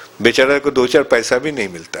 बेचारा को 2-4 पैसा भी नहीं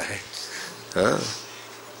मिलता है, हाँ,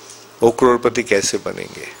 वो करोड़पति कैसे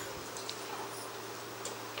बनेंगे?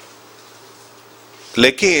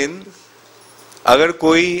 लेकिन अगर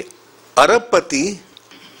कोई अरबपति,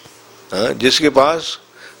 जिसके पास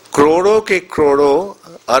करोड़ों के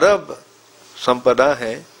करोड़ों अरब संपदा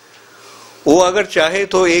है, वो अगर चाहे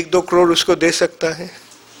तो 1-2 करोड़ उसको दे सकता है,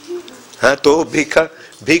 हाँ, तो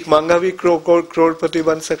भीख मांगा भी करोड़पति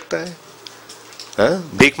बन सकता है।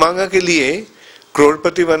 हाँ? भीख मांगा के लिए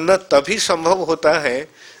करोड़पति बनना तभी संभव होता है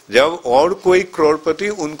जब और कोई करोड़पति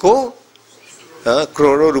उनको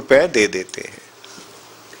करोड़ों रुपए दे देते हैं।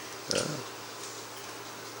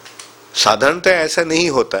 साधारणतः ऐसा नहीं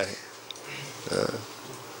होता है।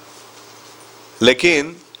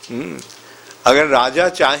 लेकिन अगर राजा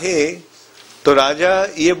चाहे तो राजा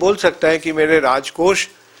ये बोल सकता है कि मेरे राजकोष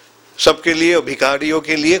सबके लिए, भिखारियों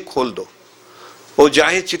के लिए खोल दो। वो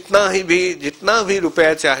चाहे जितना भी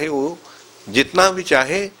रुपया चाहे, वो जितना भी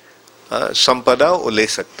चाहे संपदा वो ले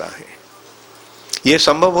सकता है। ये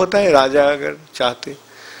संभव होता है राजा अगर चाहते,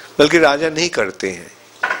 बल्कि राजा नहीं करते हैं।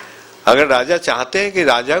 अगर राजा चाहते हैं कि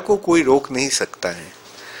राजा को कोई रोक नहीं सकता है,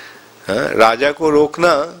 राजा को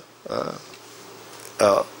रोकना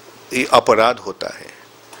अपराध होता है।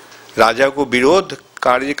 राजा को विरोध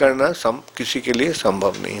कार्य करना किसी के लिए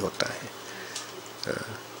संभव नहीं होता है,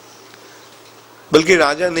 बल्कि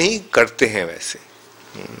राजा नहीं करते हैं वैसे।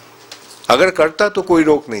 अगर करता तो कोई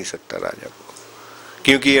रोक नहीं सकता राजा को,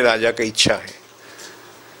 क्योंकि ये राजा का इच्छा है।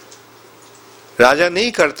 राजा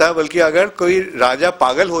नहीं करता, बल्कि अगर कोई राजा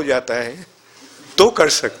पागल हो जाता है तो कर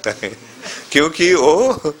सकता है, क्योंकि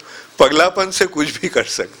वो पगलापन से कुछ भी कर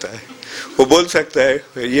सकता है। वो बोल सकता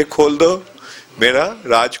है ये खोल दो मेरा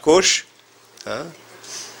राजकोष,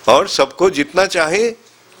 और सबको जितना चाहे,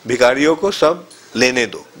 भिखारियों को सब लेने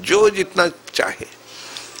दो, जो जितना चाहे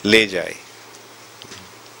ले जाए,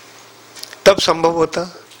 तब संभव होता।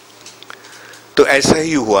 तो ऐसा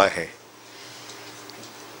ही हुआ है,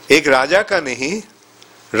 एक राजा का नहीं,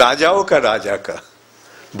 राजाओं का राजा का,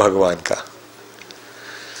 भगवान का।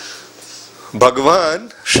 भगवान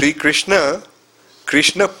श्री कृष्ण,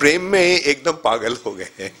 कृष्ण प्रेम में एकदम पागल हो गए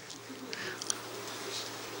हैं।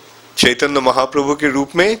 चैतन्य महाप्रभु के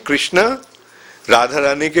रूप में कृष्ण राधा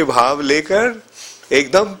रानी के भाव लेकर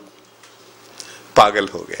एकदम पागल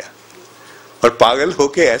हो गया, और पागल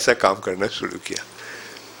होके ऐसा काम करना शुरू किया।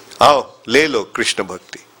 आओ ले लो कृष्ण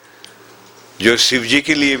भक्ति, जो शिव जी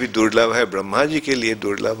के लिए भी दुर्लभ है, ब्रह्मा जी के लिए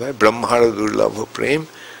दुर्लभ है। ब्रह्मांड दुर्लभ हो प्रेम,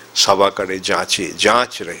 सवा करे जांचे,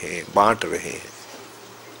 जांच रहे, बांट रहे,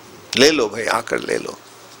 ले लो भाई, आकर ले लो।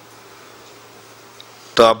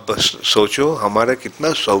 तो आप बस सोचो हमारा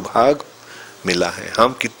कितना सौभाग्य मिला है,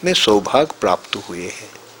 हम कितने सौभाग्य प्राप्त हुए हैं।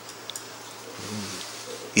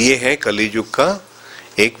 ये है कलियुग का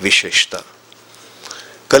एक विशेषता।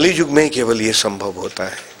 कलियुग में केवल ये संभव होता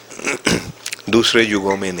है, दूसरे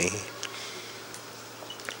युगों में नहीं।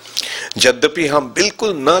 यद्यपि हम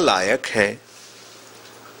बिल्कुल न लायक हैं,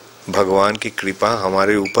 भगवान की कृपा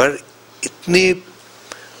हमारे ऊपर इतनी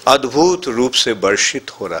अद्भुत रूप से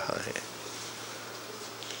वर्षित हो रहा है।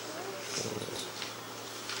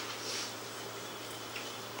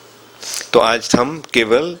 तो आज हम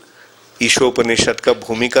केवल ईशोपनिषद का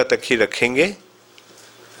भूमिका तक ही रखेंगे।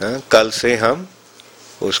 कल से हम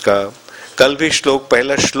उसका, कल भी श्लोक,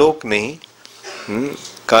 पहला श्लोक नहीं,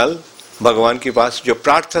 कल भगवान के पास जो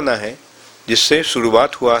प्रार्थना है जिससे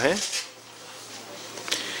शुरुआत हुआ है,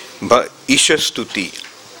 ईश स्तुति।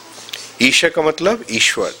 ईश का मतलब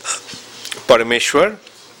ईश्वर, परमेश्वर,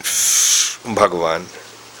 भगवान।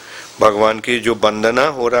 भगवान की जो वंदना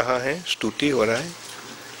हो रहा है, स्तुति हो रहा है,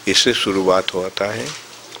 इससे शुरुआत होता है।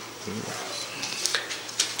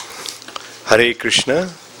 हरे कृष्णा।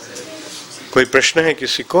 कोई प्रश्न है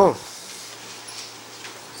किसी को?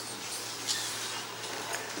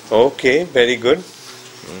 Okay, very good.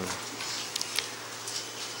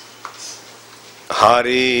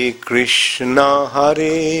 हरे कृष्णा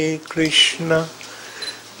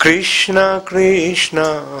कृष्णा कृष्णा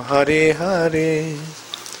हरे हरे,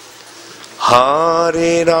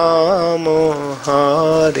 हरे राम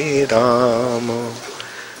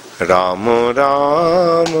राम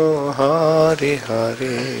राम हरे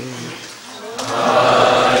हरे।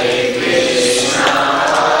 हरे कृष्णा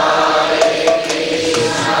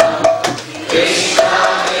कृष्णा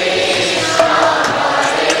कृष्णा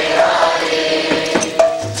हरे हरे,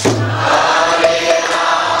 हरे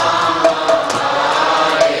राम राम राम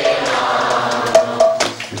हरे हरे।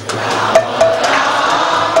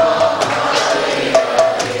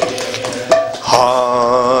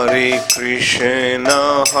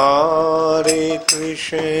 हरे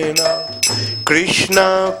कृष्णा कृष्णा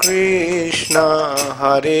कृष्णा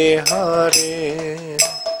हरे हरे,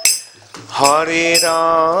 हरे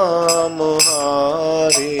राम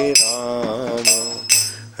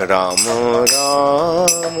राम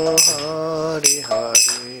राम हरे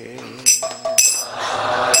हरे।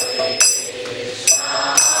 हरे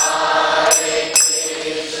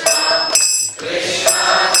कृष्णा कृष्णा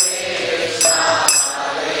कृष्णा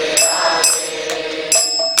हरे हरे, हरे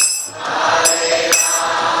राम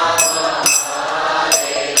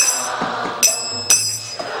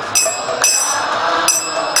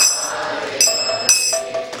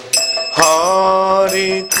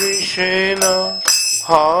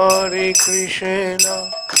हरे कृष्णा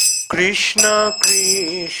कृष्णा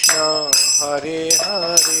कृष्णा हरे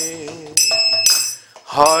हरे,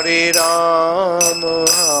 हरे राम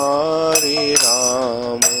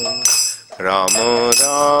राम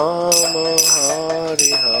राम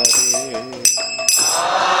हरे हरे।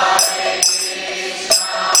 हरे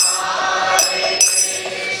कृष्णा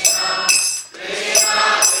कृष्णा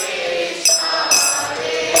कृष्णा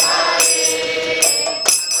हरे हरे,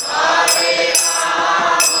 हरे राम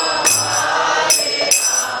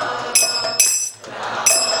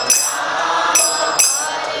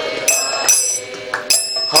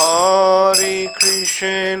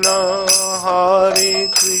हरे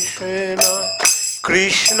कृष्णा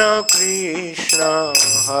कृष्णा कृष्णा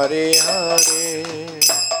हरे हरे,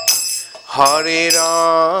 हरे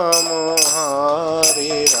राम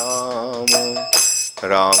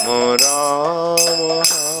राम राम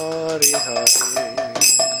हरे हरे।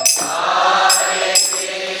 हरे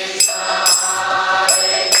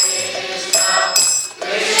कृष्णा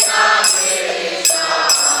कृष्णा कृष्णा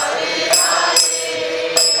हरे हरे,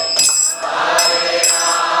 हरे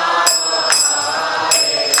Ram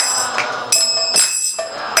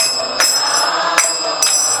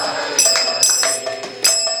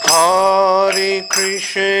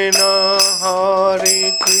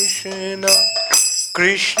Krishna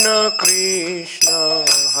Krishna Krishna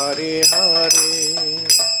Hare Hare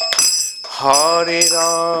Hare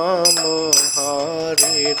Rama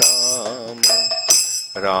Hare Rama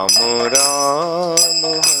Rama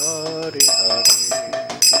Rama Hare Hare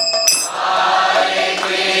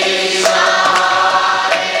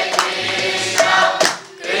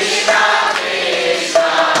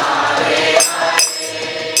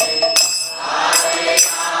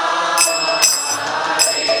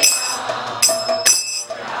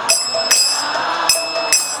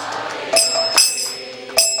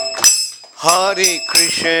Hare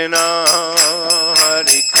Krishna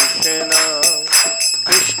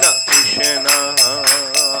Krishna Krishna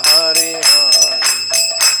Hare Hare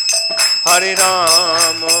Hare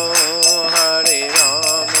Rama Hare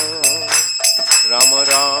Hare Krishna Krishna Krishna Hare Hare Hare Rama Rama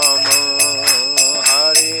Rama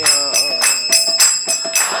Hare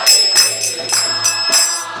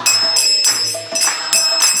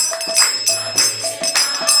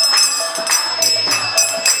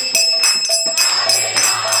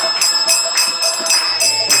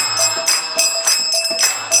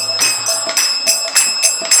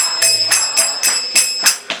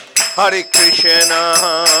Hare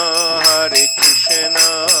Hare Krishna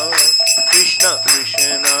Krishna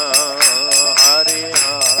Krishna Hare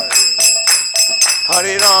Hare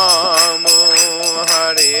Hare Rama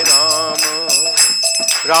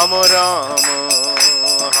Rama Rama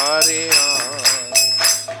Hare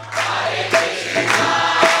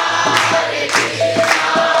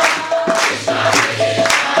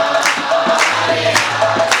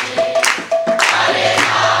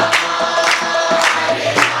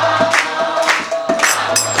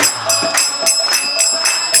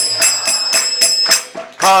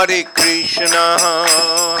Hare Hare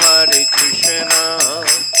Krishna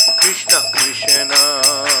Krishna Krishna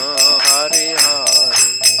Hare Hare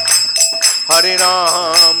Hare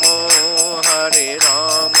Rama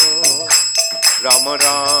Rama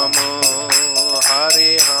Rama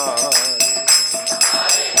Hare Hare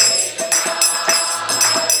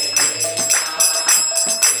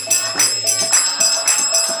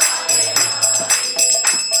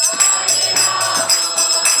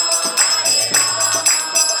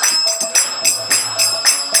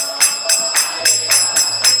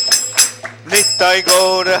Nittai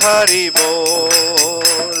Gaur Hari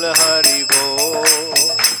Bol Hari Bol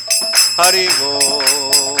Hari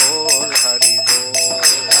Bol Hari Bol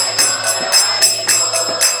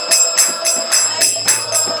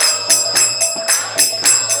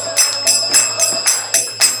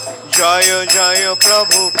Jaya Jaya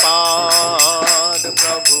Prabhupada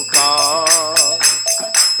Prabhupada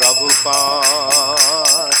Prabhupada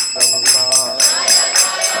Prabhupada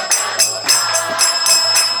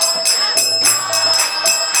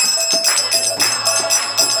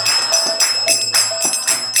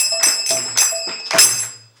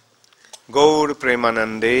Gaur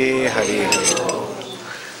Premanande Hari Hari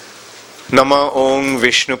Nama Om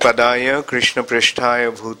Vishnu Padaya Krishna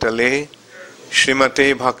Pristhaya Bhutale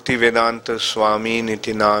Srimate Bhakti Vedanta Swami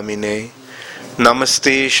Niti Namine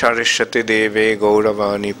Namaste Saraswati Deve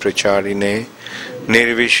Gauravani Pracharine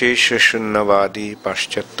Nirvishesha Shunnavadi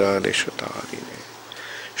Paschata Deshatarine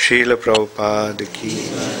Srila Prabhupada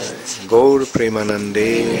Ki Gaur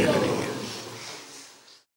Premanande Hari